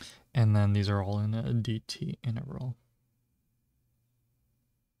 And then these are all in a dt integral.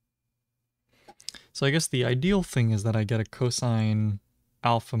 So I guess the ideal thing is that I get a cosine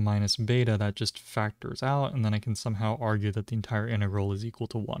alpha minus beta that just factors out, and then I can somehow argue that the entire integral is equal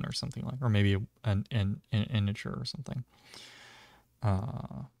to 1 or something like, or maybe an integer or something.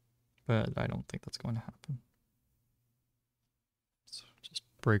 But I don't think that's going to happen. So just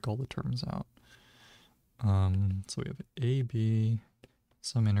break all the terms out. So we have ab,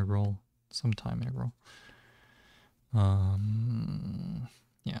 some integral, some time integral.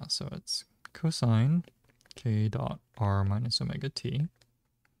 Yeah, so it's cosine k dot r minus omega t, and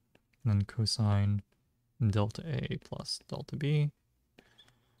then cosine delta a plus delta b,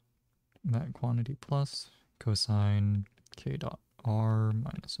 that quantity plus cosine k dot r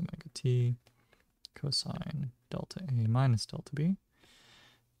minus omega t, cosine delta a minus delta b,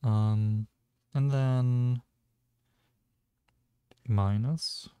 and then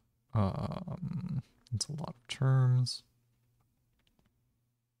minus, it's a lot of terms.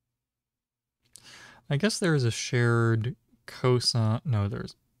 I guess there is a shared cosine. No, there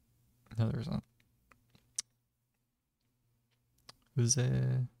isn't. Was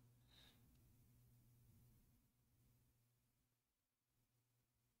it?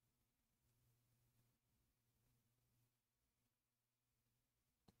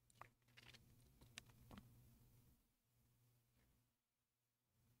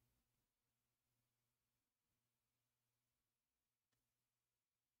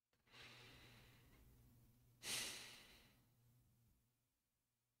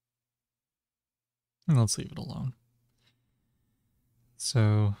 Let's leave it alone.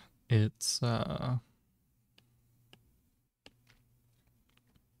 So it's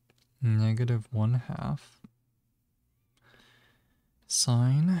negative 1/2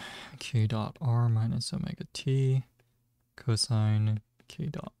 sine k dot r minus omega t, cosine k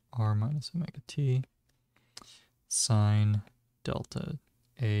dot r minus omega t, sine delta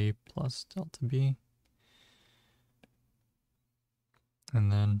A plus delta B.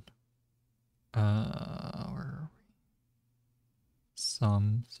 And then where are we?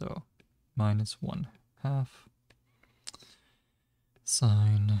 Sum, so minus 1/2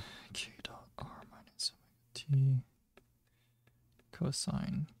 sine k dot r minus omega t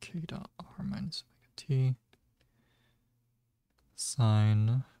cosine k dot r minus omega t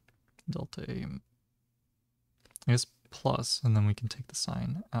sine delta A, I guess plus, and then we can take the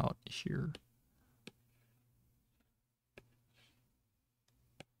sign out here.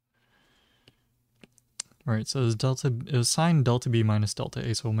 All right, so it was sine delta B minus delta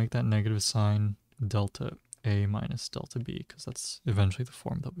A, so we'll make that negative sine delta A minus delta B, because that's eventually the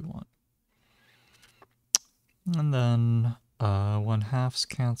form that we want. And then 1/2s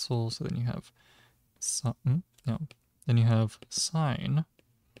cancel, so then you have then you have sine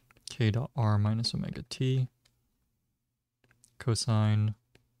k dot r minus omega t cosine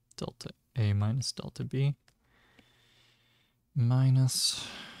delta A minus delta B minus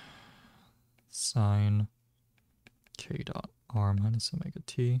sine k dot r minus omega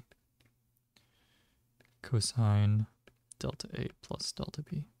t cosine delta A plus delta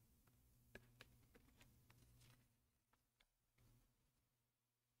B.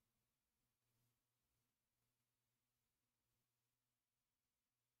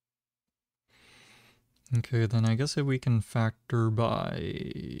 Okay, then I guess if we can factor by...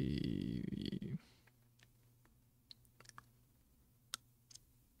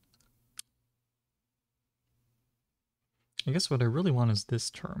 I guess what I really want is this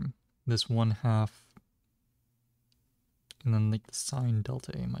term, this 1/2, and then like the sine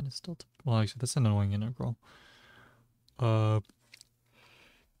delta A minus delta. Well, actually, that's an annoying integral. Yeah,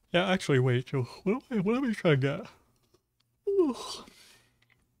 actually, wait. So what am I trying to get? Ugh.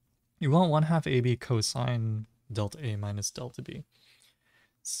 You want 1/2 AB cosine delta A minus delta B.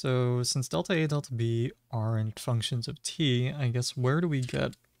 So since delta A, delta B aren't functions of t, I guess where do we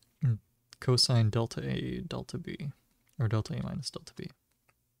get cosine delta A, delta B? Or delta A minus delta B?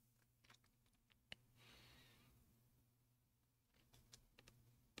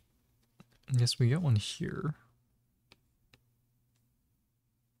 I guess we get one here.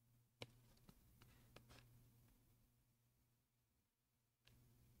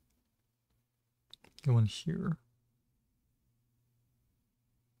 Get one here.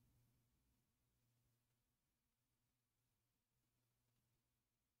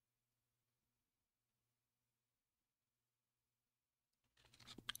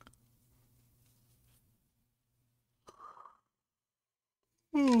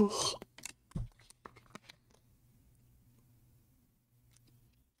 Ugh.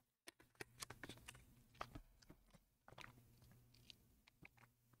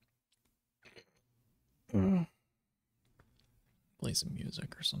 Play some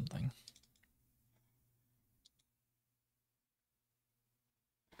music or something.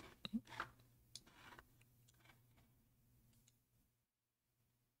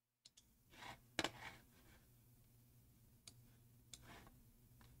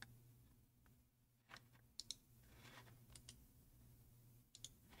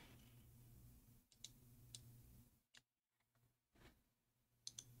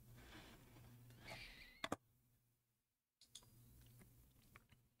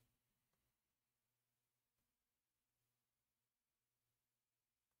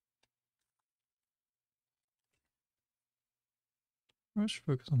 I should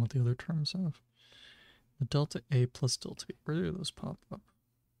focus on what the other terms have. The delta A plus delta B. Where do those pop up?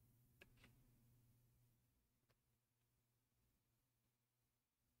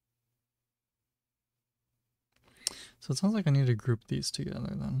 So it sounds like I need to group these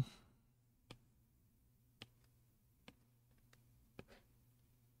together then.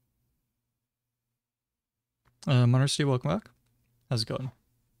 Modesty, welcome back. How's it going?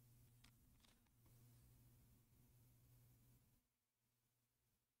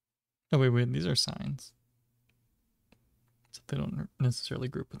 Oh, wait, these are signs. So they don't necessarily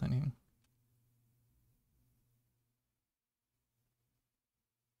group with anything.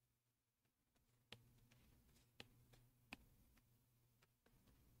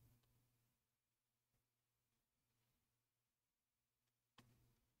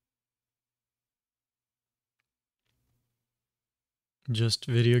 Just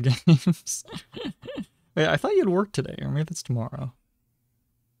video games. Wait, I thought you'd work today, or maybe that's tomorrow.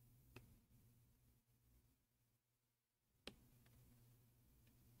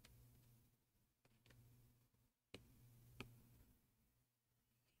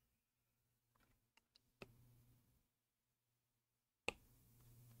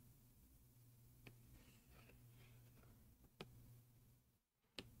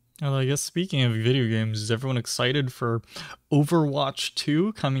 Well, I guess speaking of video games, is everyone excited for Overwatch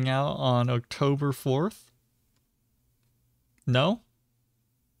 2 coming out on October 4th? No?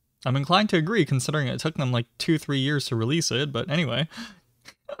 I'm inclined to agree considering it took them like 2-3 years to release it, but anyway.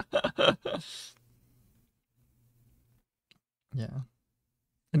 Yeah.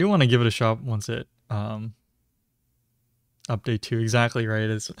 I do want to give it a shot once it update 2 exactly right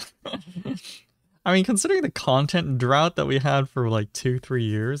is. I mean, considering the content drought that we had for like 2-3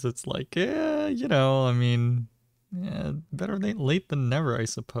 years, it's like, yeah, I mean, yeah, better late than never, I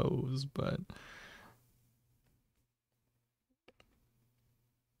suppose. But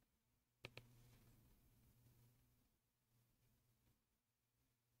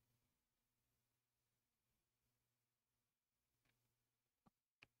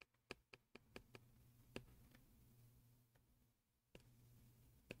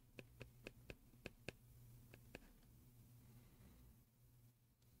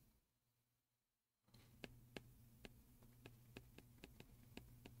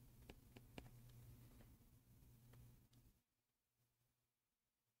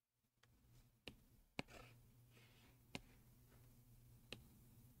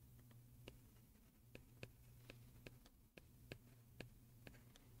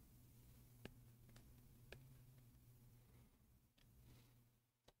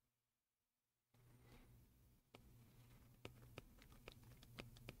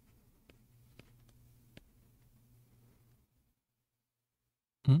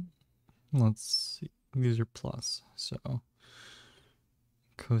let's see. These are plus. So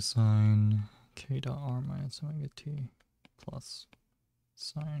cosine k dot r minus omega t plus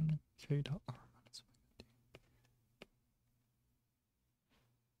sine k dot r minus omega t.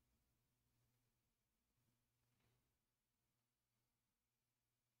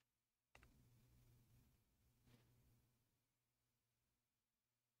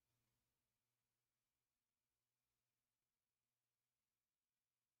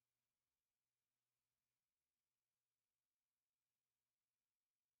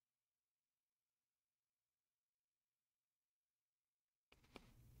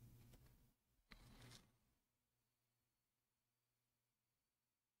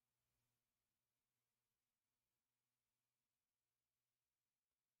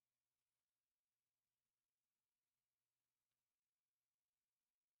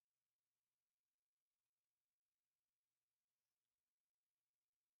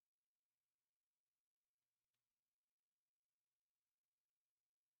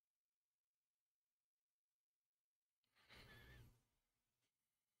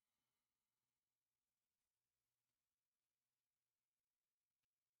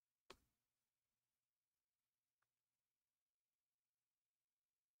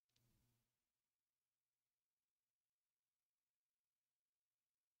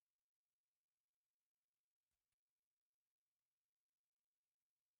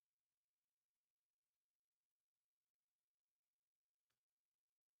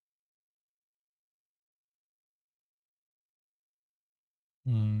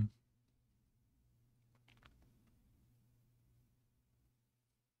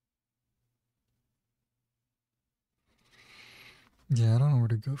 Yeah, I don't know where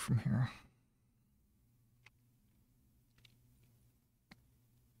to go from here.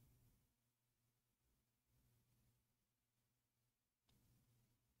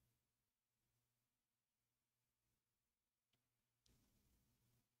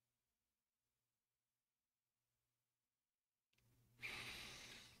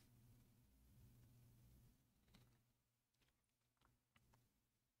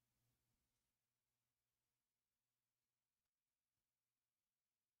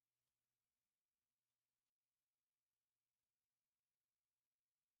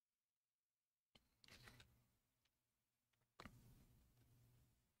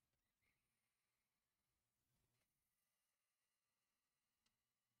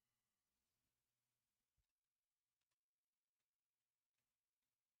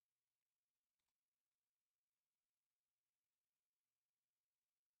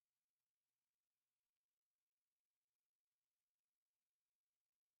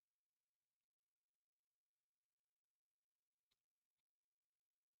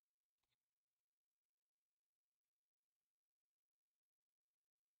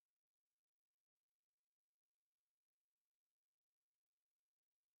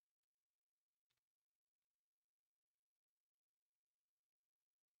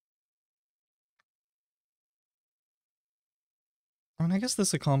 I mean, I guess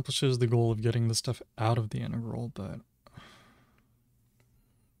this accomplishes the goal of getting the stuff out of the integral, but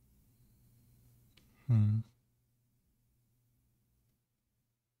hmm.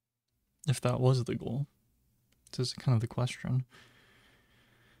 If that was the goal. This is kind of the question.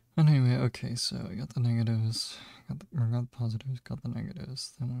 Anyway, okay, so we got the negatives, got the positives, got the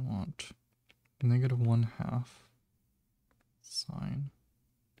negatives. Then we want -1/2 sine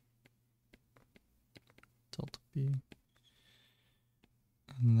delta b.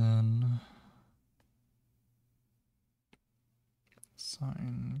 And then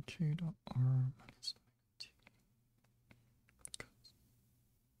sine k dot r minus t.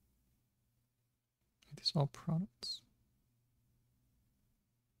 Are these all products?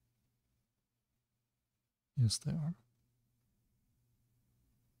 Yes, they are.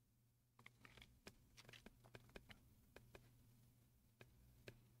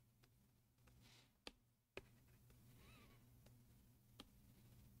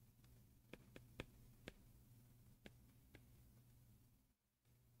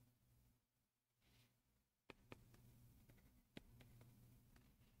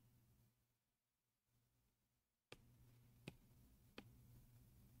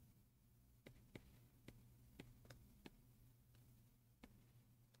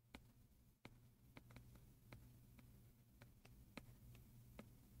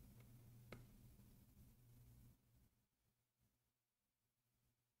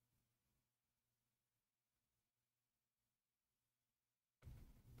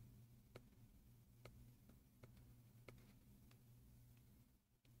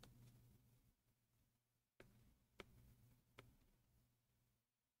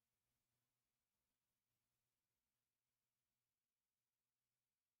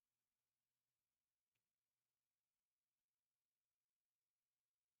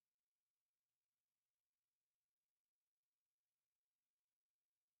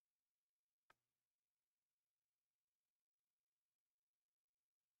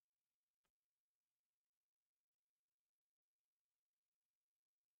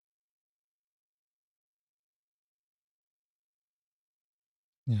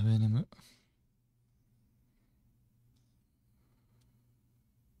 Yeah, wait a minute.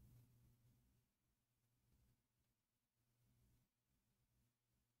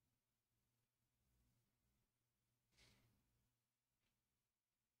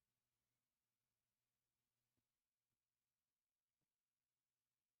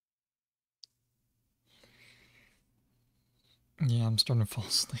 Yeah, I'm starting to fall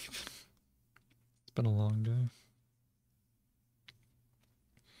asleep. It's been a long day.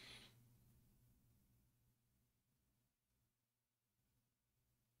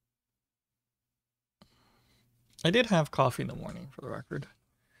 I did have coffee in the morning, for the record.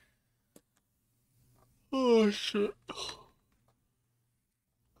 Oh, shit.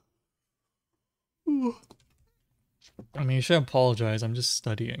 I mean, you should apologize. I'm just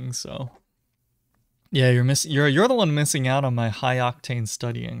studying, so. Yeah, you're the one missing out on my high octane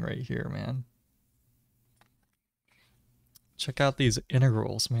studying right here, man. Check out these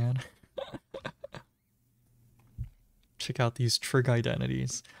integrals, man. Check out these trig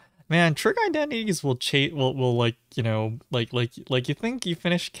identities. Man, trig identities will like, you know, like you think you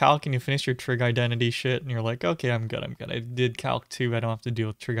finish calc and you finish your trig identity shit and you're like, okay, I'm good. I did calc 2. I don't have to deal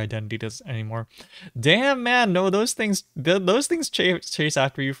with trig identities anymore. Damn, man, no, those things chase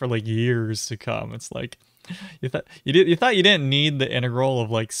after you for like years to come. It's like you thought you didn't need the integral of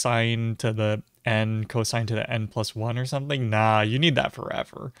like sine to the n cosine to the n plus 1 or something. Nah, you need that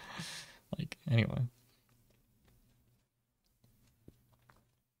forever. Like, anyway.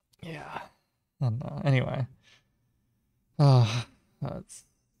 Yeah. Anyway. That's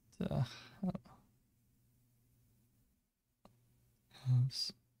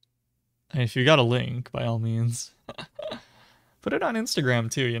if you got a link, by all means. Put it on Instagram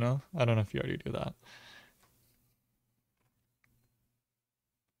too, you know? I don't know if you already do that.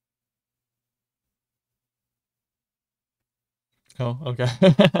 Oh, okay.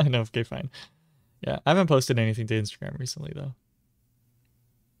 No, okay, fine. Yeah, I haven't posted anything to Instagram recently, though.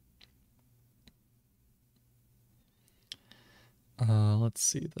 Let's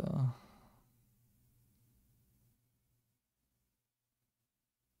see, though.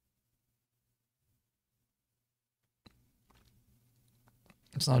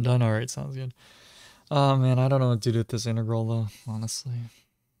 It's not done? Alright, sounds good. Oh, man, I don't know what to do with this integral, though, honestly.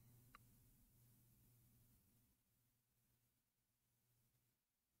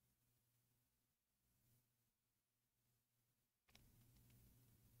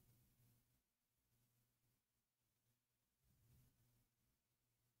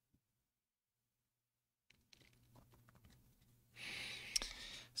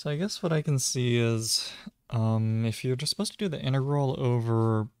 So I guess what I can see is, if you're just supposed to do the integral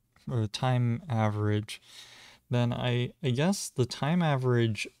over or time average, then I guess the time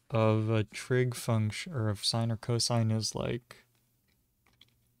average of a trig function, or of sine or cosine, is like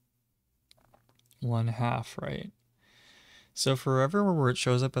 1/2, right? So forever where it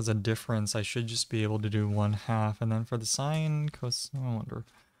shows up as a difference, I should just be able to do 1/2. And then for the sine, cosine, I wonder.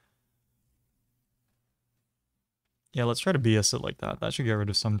 Yeah, let's try to BS it like that. That should get rid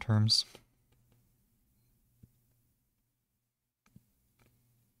of some terms.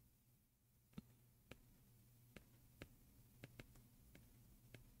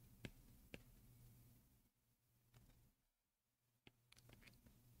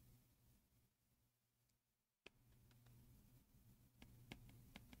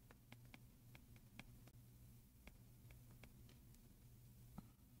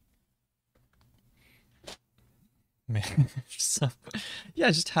 Man, so, yeah,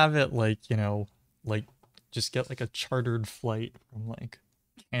 just have it like, like just get like a chartered flight from like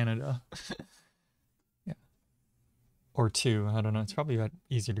Canada. Yeah. Or two, I don't know. It's probably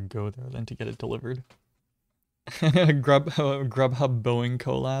easier to go there than to get it delivered. Grubhub Boeing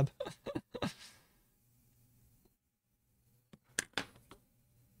collab.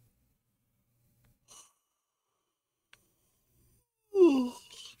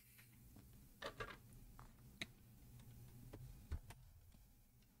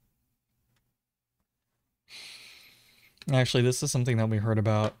 Actually, this is something that we heard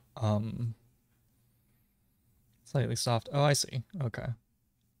about. Slightly soft. Oh, I see. Okay.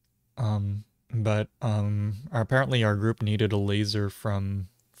 But apparently our group needed a laser from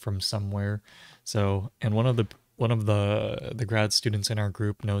somewhere. So, and one of the grad students in our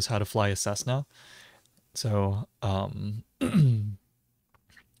group knows how to fly a Cessna. So,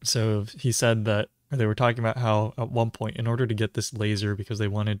 so he said that they were talking about how at one point, in order to get this laser, because they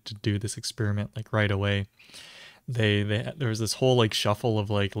wanted to do this experiment like right away, they there was this whole like shuffle of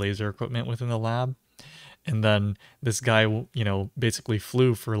like laser equipment within the lab. And then this guy, basically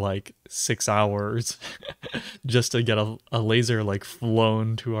flew for like 6 hours just to get a laser like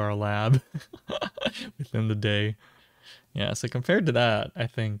flown to our lab within the day. Yeah, so compared to that, I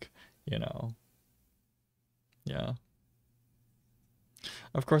think, you know, yeah.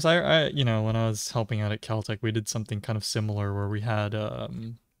 Of course, when I was helping out at Caltech, we did something kind of similar where we had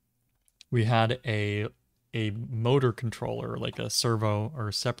a motor controller, like a servo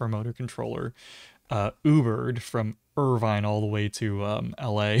or separ motor controller, Ubered from Irvine all the way to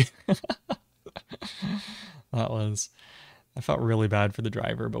LA. That was, I felt really bad for the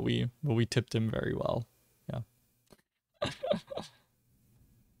driver, but we tipped him very well. Yeah.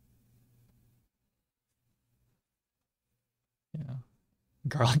 Yeah.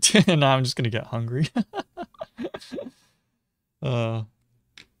 Garlic. And now I'm just gonna get hungry. uh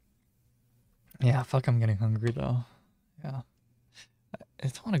yeah, fuck, I'm getting hungry though. Yeah. I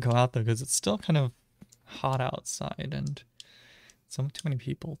don't want to go out though because it's still kind of hot outside and too many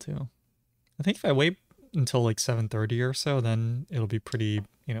people too. I think if I wait until like 7:30 or so, then it'll be pretty,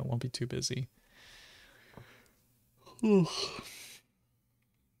 it won't be too busy. Now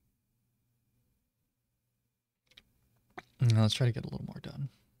let's try to get a little more done.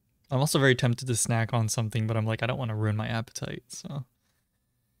 I'm also very tempted to snack on something, but I'm like, I don't want to ruin my appetite, so.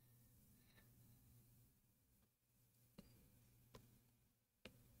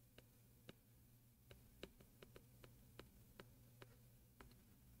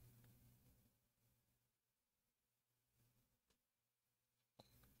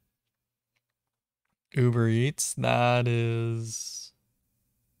 Uber Eats, that is.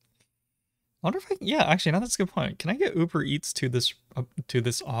 I wonder if yeah, actually, no, that's a good point. Can I get Uber Eats to this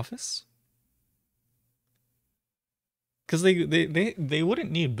office? Because they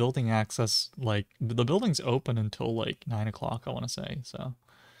wouldn't need building access. Like the building's open until like 9 o'clock, I want to say. So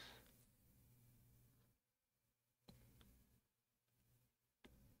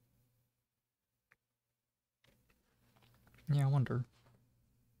yeah, I wonder.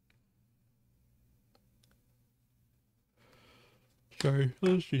 Sorry,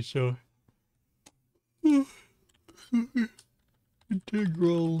 let's see. So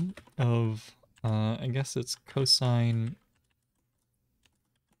integral of I guess it's cosine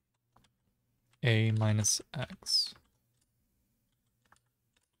a minus x.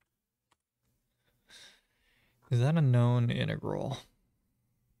 Is that a known integral?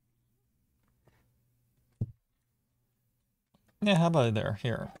 Yeah, how about there?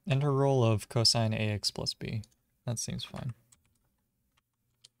 Here. Integral of cosine ax plus b. That seems fine.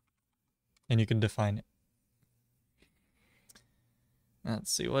 And you can define it.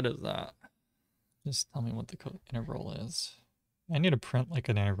 Let's see, what is that? Just tell me what the integral is. I need to print like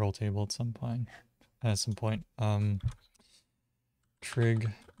an integral table at some point.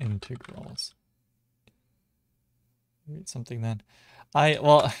 Trig integrals. Eat something then.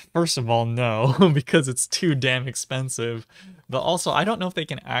 Well, first of all, no, because it's too damn expensive. But also, I don't know if they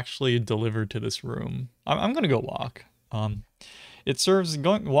can actually deliver to this room. I'm gonna go walk. It serves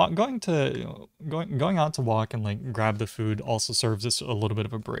going out to walk and like grab the food also serves us a little bit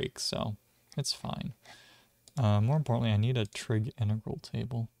of a break, so it's fine. More importantly, I need a trig integral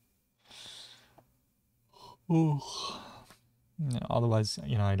table. Ooh. Otherwise,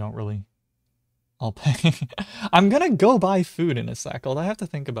 I don't really. I'll pay. I'm gonna go buy food in a sec. Although I have to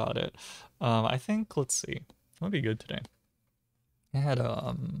think about it. I think let's see. What would be good today? I had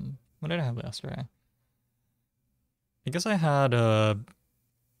what did I have yesterday? I guess I had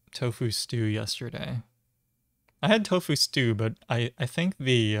tofu stew yesterday. I had tofu stew, but I think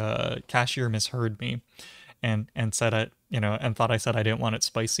the cashier misheard me and said and thought I said I didn't want it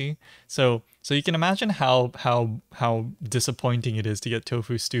spicy. So you can imagine how disappointing it is to get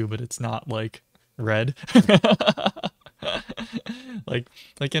tofu stew, but it's not like red. like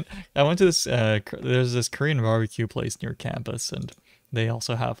I went to this there's this Korean barbecue place near campus, and they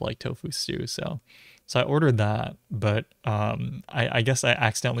also have like tofu stew. So I ordered that, but I guess I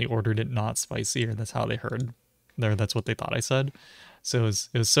accidentally ordered it not spicy, or that's how they heard there. That's what they thought I said. So it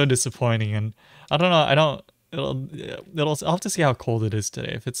was so disappointing, and I don't know. I don't. I'll have to see how cold it is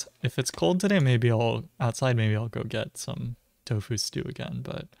today. If it's cold today, maybe I'll outside. Maybe I'll go get some tofu stew again.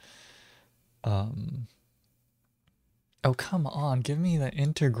 But um, oh come on, give me the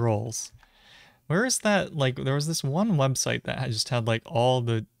integrals. Where is that? Like there was this one website that just had like all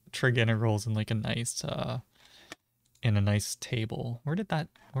the trig integrals in like a nice table. Where did that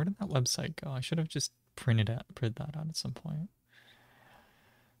website go? I should have just printed that out at some point.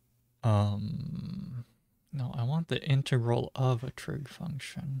 No, I want the integral of a trig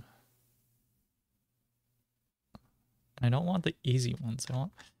function. I don't want the easy ones.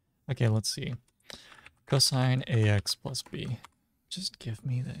 Okay, let's see. Cosine ax plus b. Just give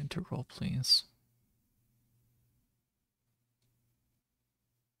me the integral, please.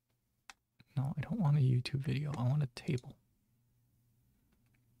 No, I don't want a YouTube video. I want a table.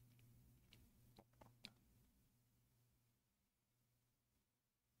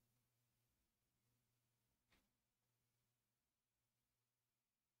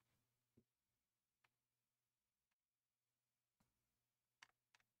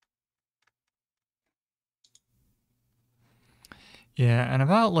 Yeah, and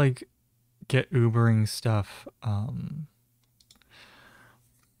about like get Ubering stuff,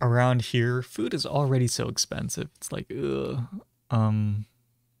 around here, food is already so expensive. It's like, ugh.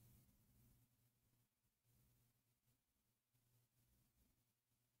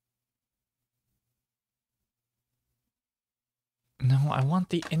 No, I want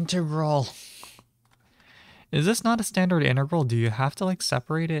the integral. Is this not a standard integral? Do you have to like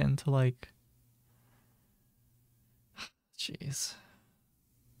separate it into like... Jeez.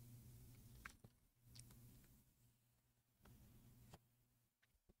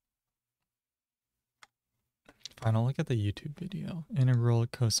 Fine, I'll look at the YouTube video. Integral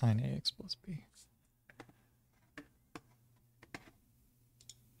cosine ax plus b.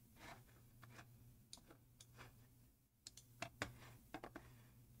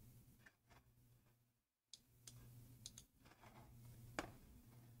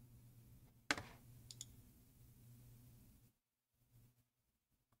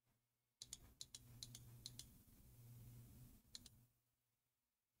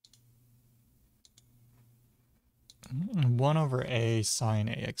 Mm, 1 over a sine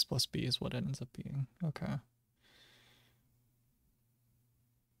ax plus b is what it ends up being. Okay.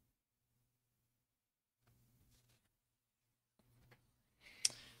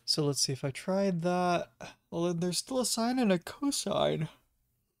 So let's see if I tried that. Well, then there's still a sine and a cosine.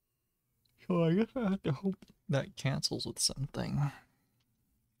 So I guess I have to hope that cancels with something.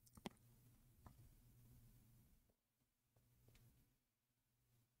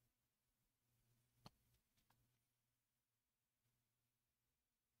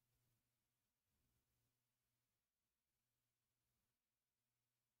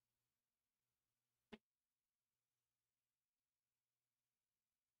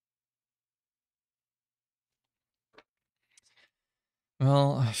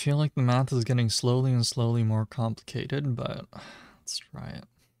 Well, I feel like the math is getting slowly and slowly more complicated, but let's try it.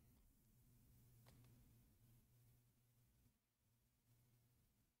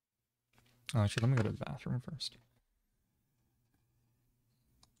 Oh, actually, let me go to the bathroom first.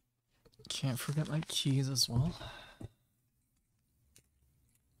 Can't forget my keys as well.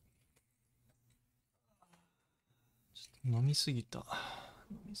 Just let me see. Let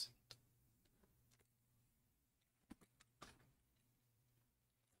me see.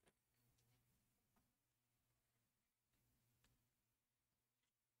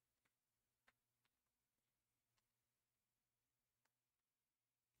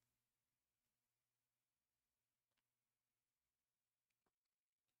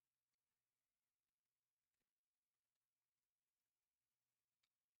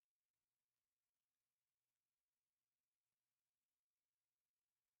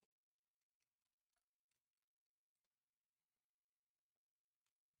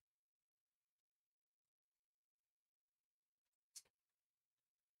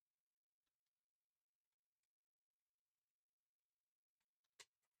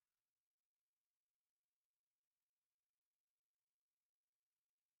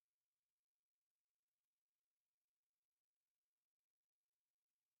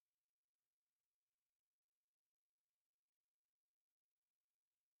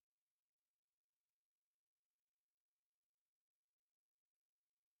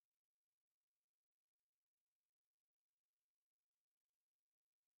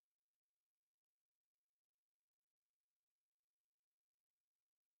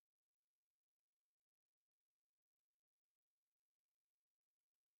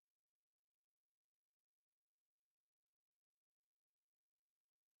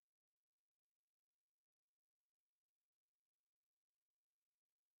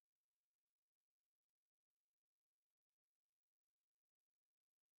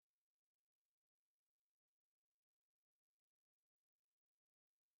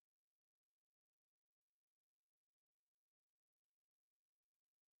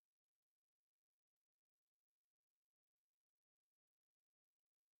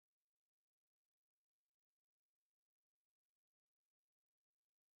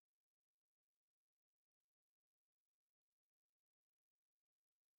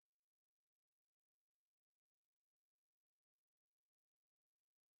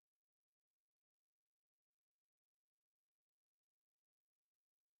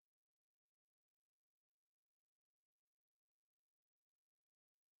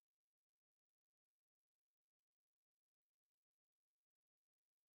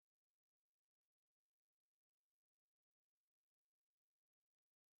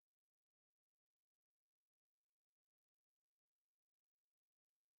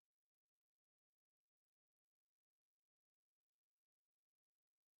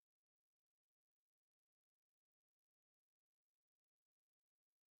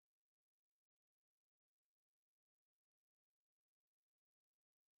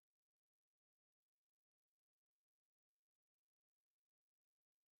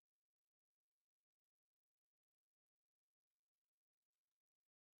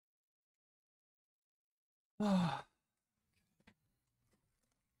 Let's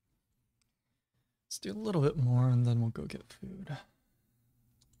do a little bit more and then we'll go get food.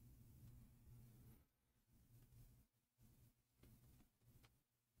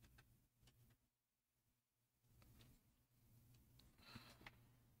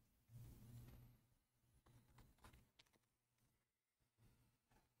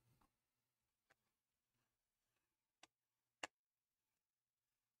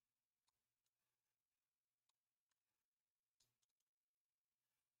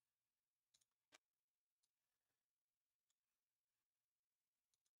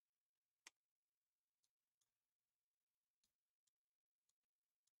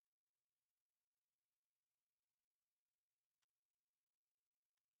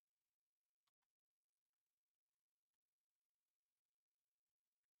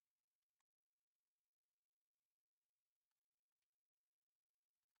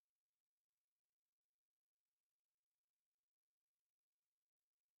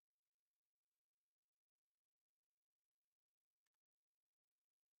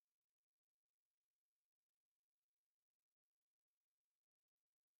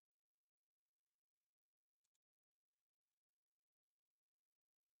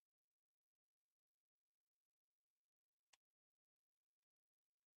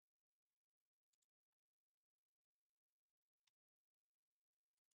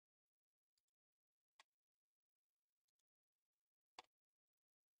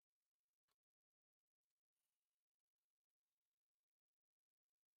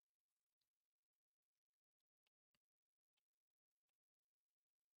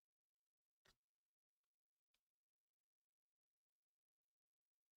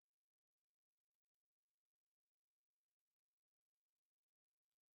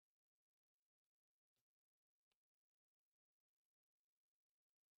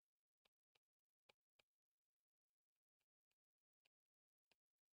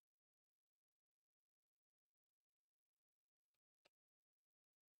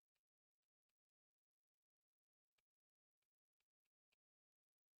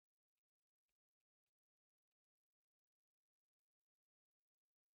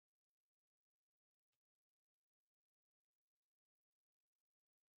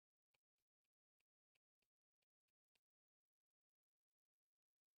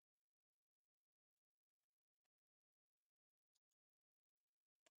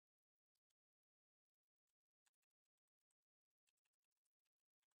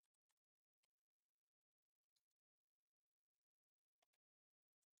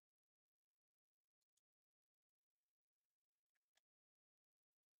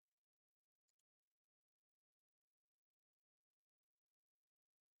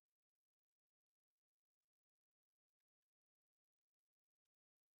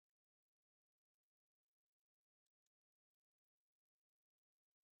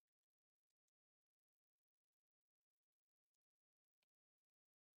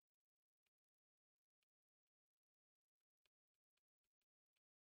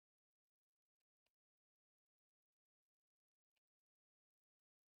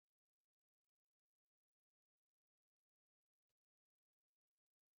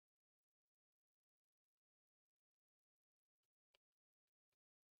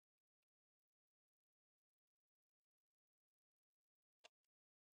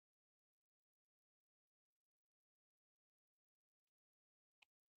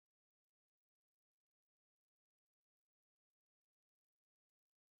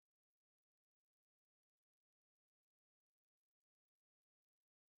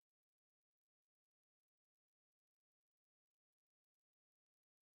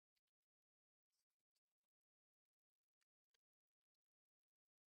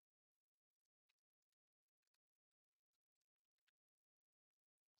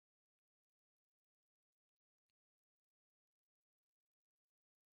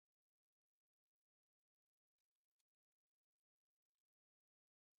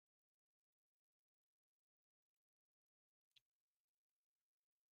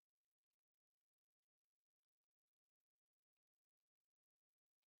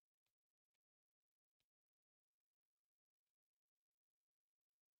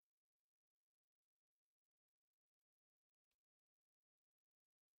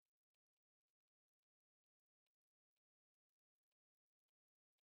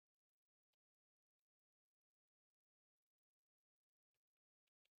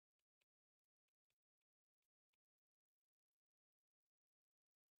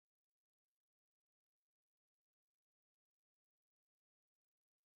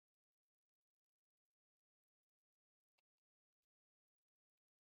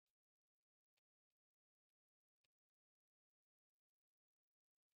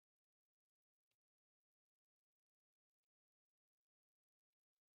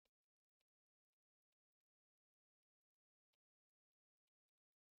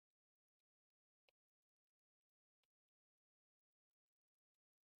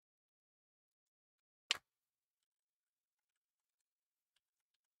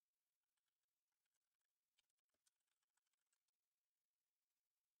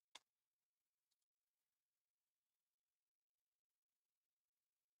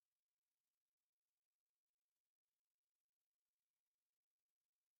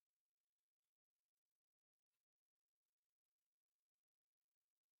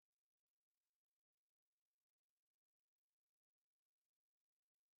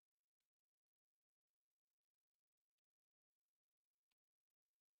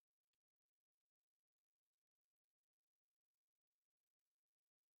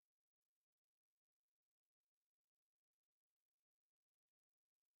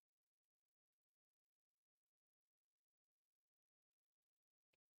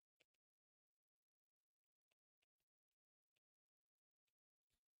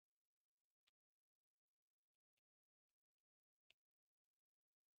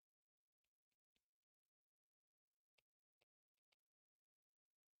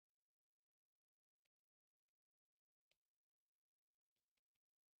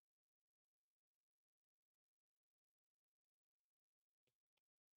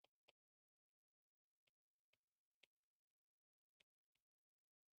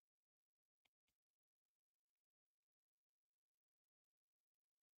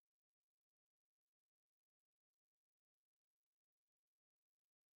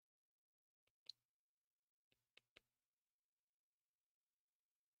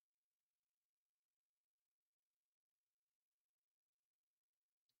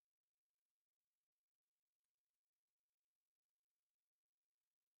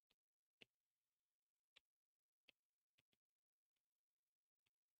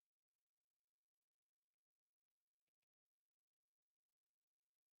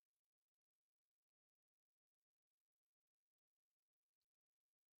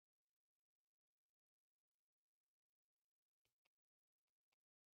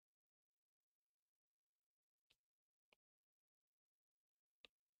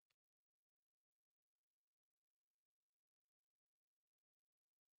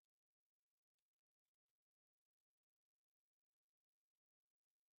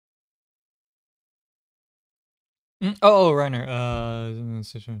 Oh, Reiner.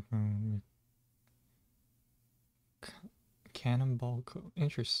 Cannonball Co.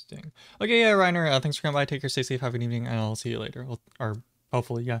 Interesting. Okay, yeah, Reiner. Thanks for coming by. Take care. Stay safe. Have an evening, and I'll see you later. Or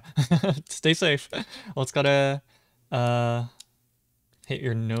hopefully, yeah. Stay safe. Well, it's gotta uh hit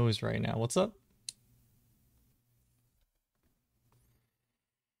your nose right now. What's up?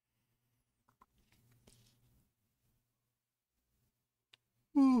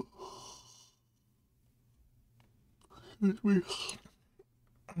 Mhm.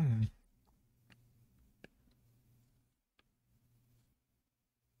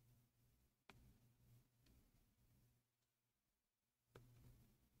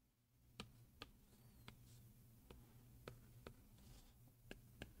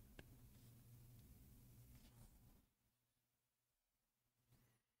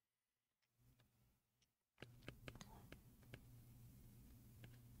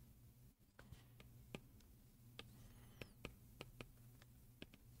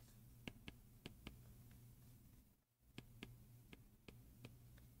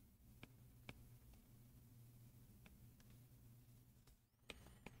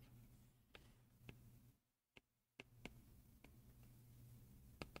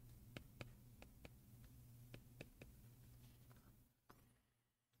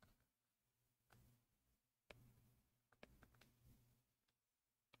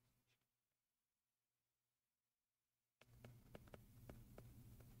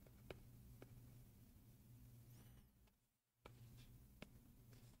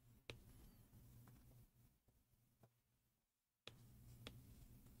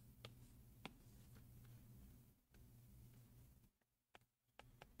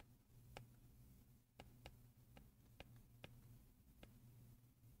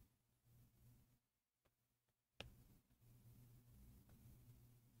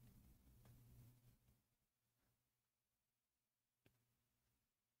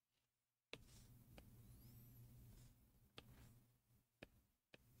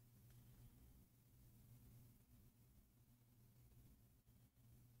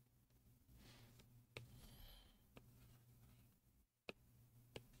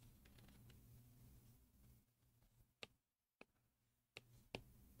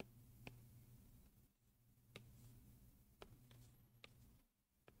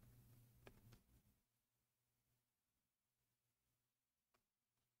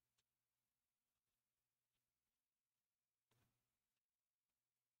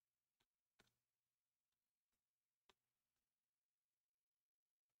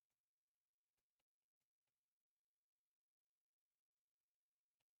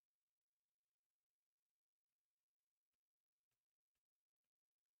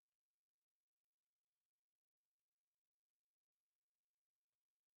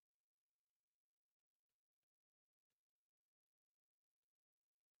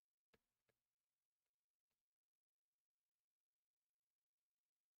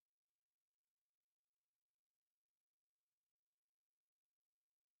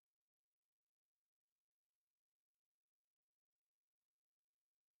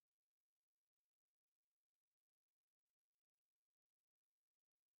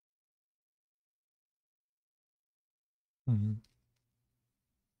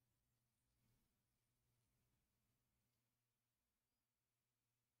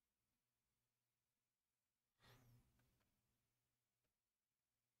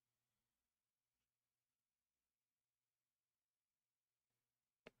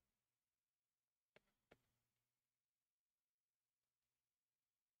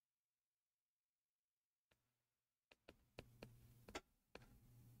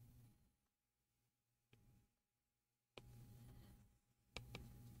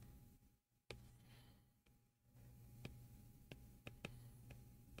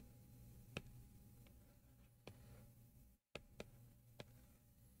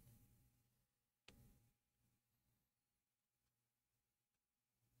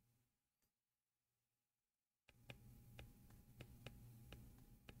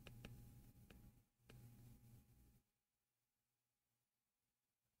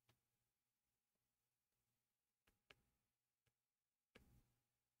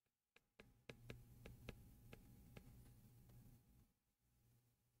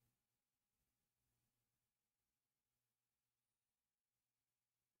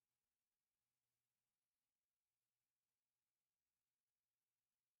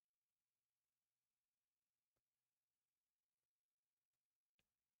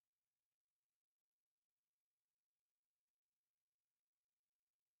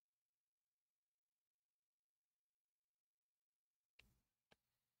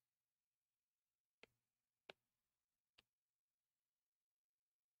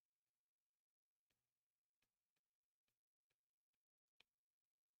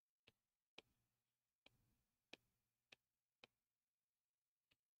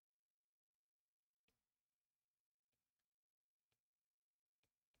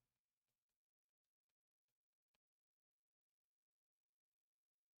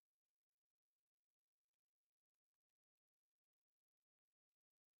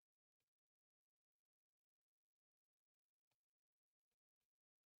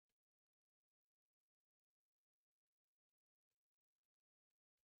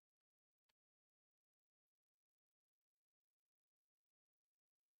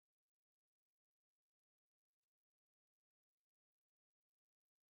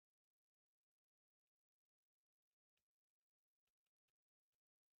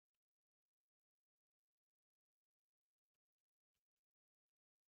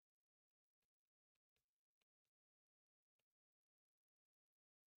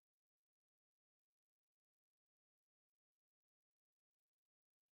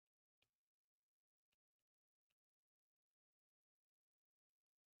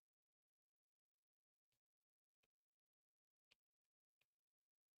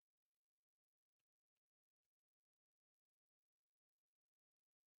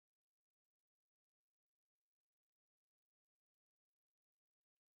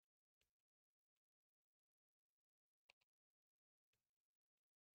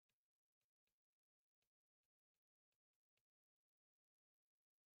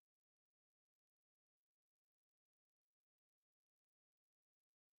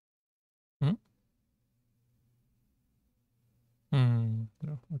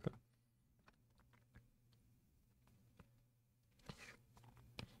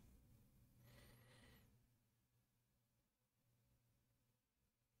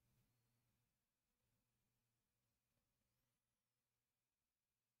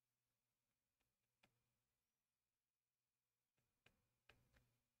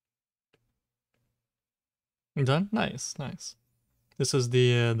 You done? Nice, nice. This is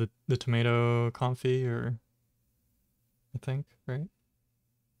the tomato confit, or I think, right?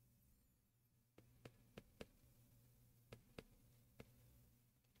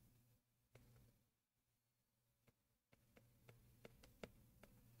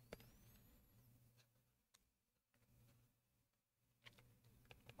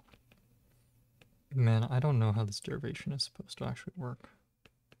 Man, I don't know how this derivation is supposed to actually work.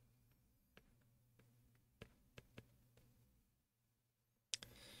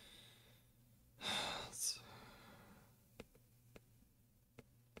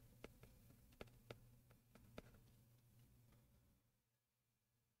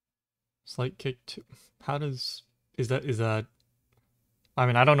 Slight kick to, how does, is that, I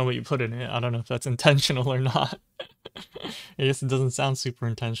mean, I don't know what you put in it. I don't know if that's intentional or not. I guess it doesn't sound super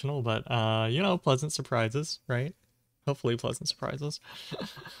intentional, but you know, pleasant surprises, right? Hopefully pleasant surprises.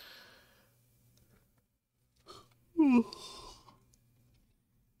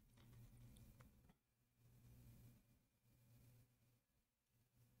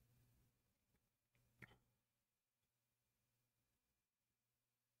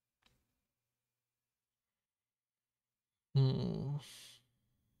 Hmm.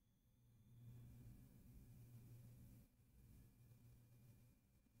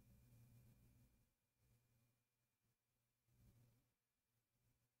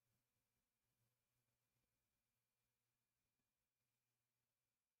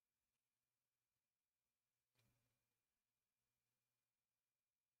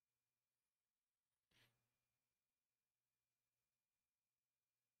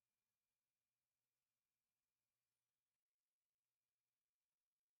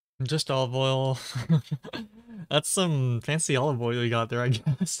 Just olive oil. That's some fancy olive oil you got there, I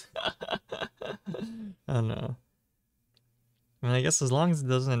guess. I don't know. I mean, I guess as long as it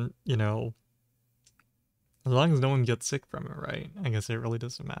doesn't, you know, as long as no one gets sick from it, right? I guess it really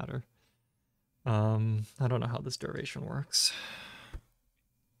doesn't matter. I don't know how this derivation works.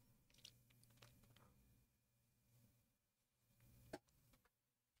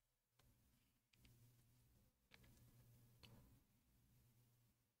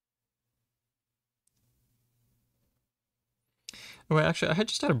 Oh, wait, actually, I had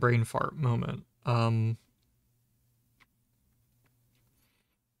just had a brain fart moment. Well,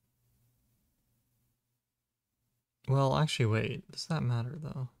 actually, wait. Does that matter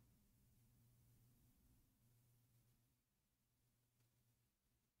though?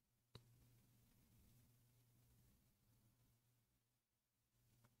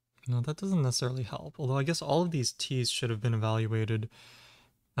 No, that doesn't necessarily help. Although I guess all of these T's should have been evaluated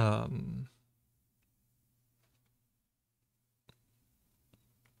um,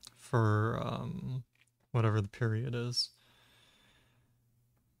 for whatever the period is.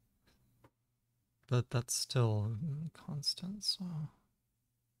 But that's still constant, so.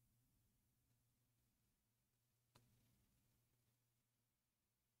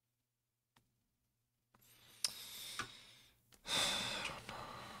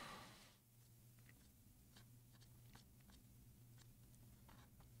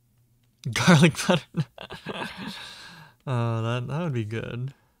 Garlic butter. That would be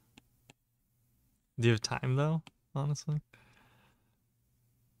good. Do you have time though? Honestly.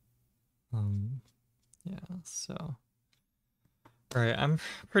 Yeah. So. All right, I'm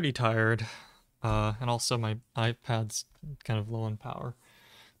pretty tired. And also my iPad's kind of low on power.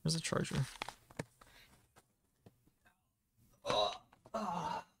 There's a charger.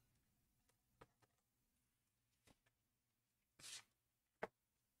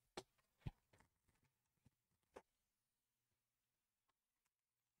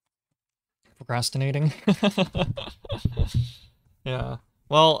 Procrastinating. Yeah.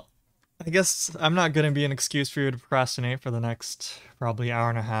 Well, I guess I'm not gonna be an excuse for you to procrastinate for the next probably hour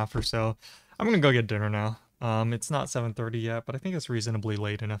and a half or so. I'm gonna go get dinner now. It's not 7:30 yet, but I think it's reasonably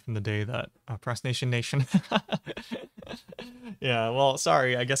late enough in the day that Procrastination Nation. Yeah, well,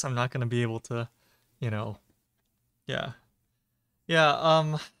 sorry. I guess I'm not gonna be able to, you know. Yeah.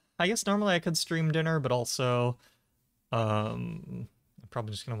 Yeah, I guess normally I could stream dinner, but also I'm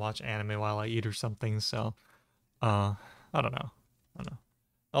probably just gonna watch anime while I eat or something, so uh I don't know. I don't know.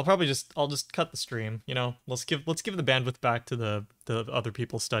 I'll just cut the stream, you know. Let's give the bandwidth back to the other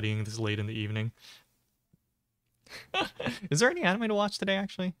people studying this late in the evening. Is there any anime to watch today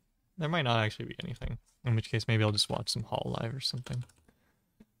actually? There might not actually be anything. In which case maybe I'll just watch some Hololive or something.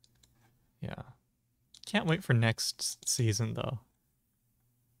 Yeah. Can't wait for next season though.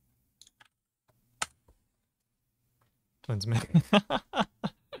 Twins make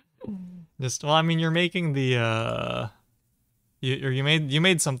just well, I mean you're making the you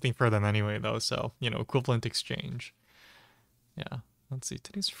made something for them anyway though, so you know, equivalent exchange. Yeah. Let's see.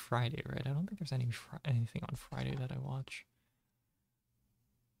 Today's Friday, right? I don't think there's anything on Friday that I watch.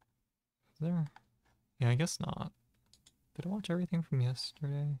 Is there? Yeah, I guess not. Did I watch everything from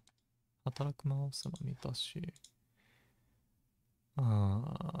yesterday? Hatarakumo sama mitashi.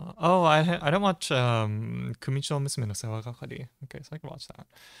 Oh, I didn't watch Kumicho Musume no Sawagakari. Okay, so I can watch that.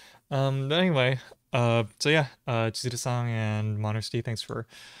 But anyway, so yeah, Chizuru-san and Monesty, thanks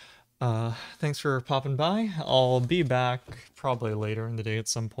for popping by. I'll be back probably later in the day at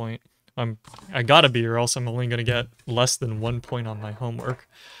some point. I gotta be, or else I'm only gonna get less than 1 point on my homework.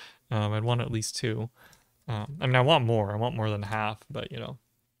 I'd want at least 2. I mean, I want more. I want more than half, but you know,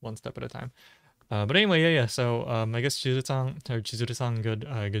 one step at a time. But anyway, yeah. So I guess Chizuru-san,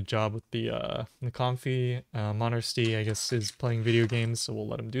 good job with the comfy. Monesty, I guess, is playing video games, so we'll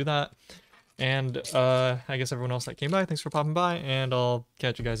let him do that. And I guess everyone else that came by, thanks for popping by, and I'll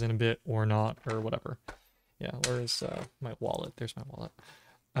catch you guys in a bit or not or whatever. Yeah, where's my wallet? There's my wallet.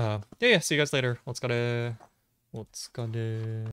 Yeah. See you guys later. お疲れ。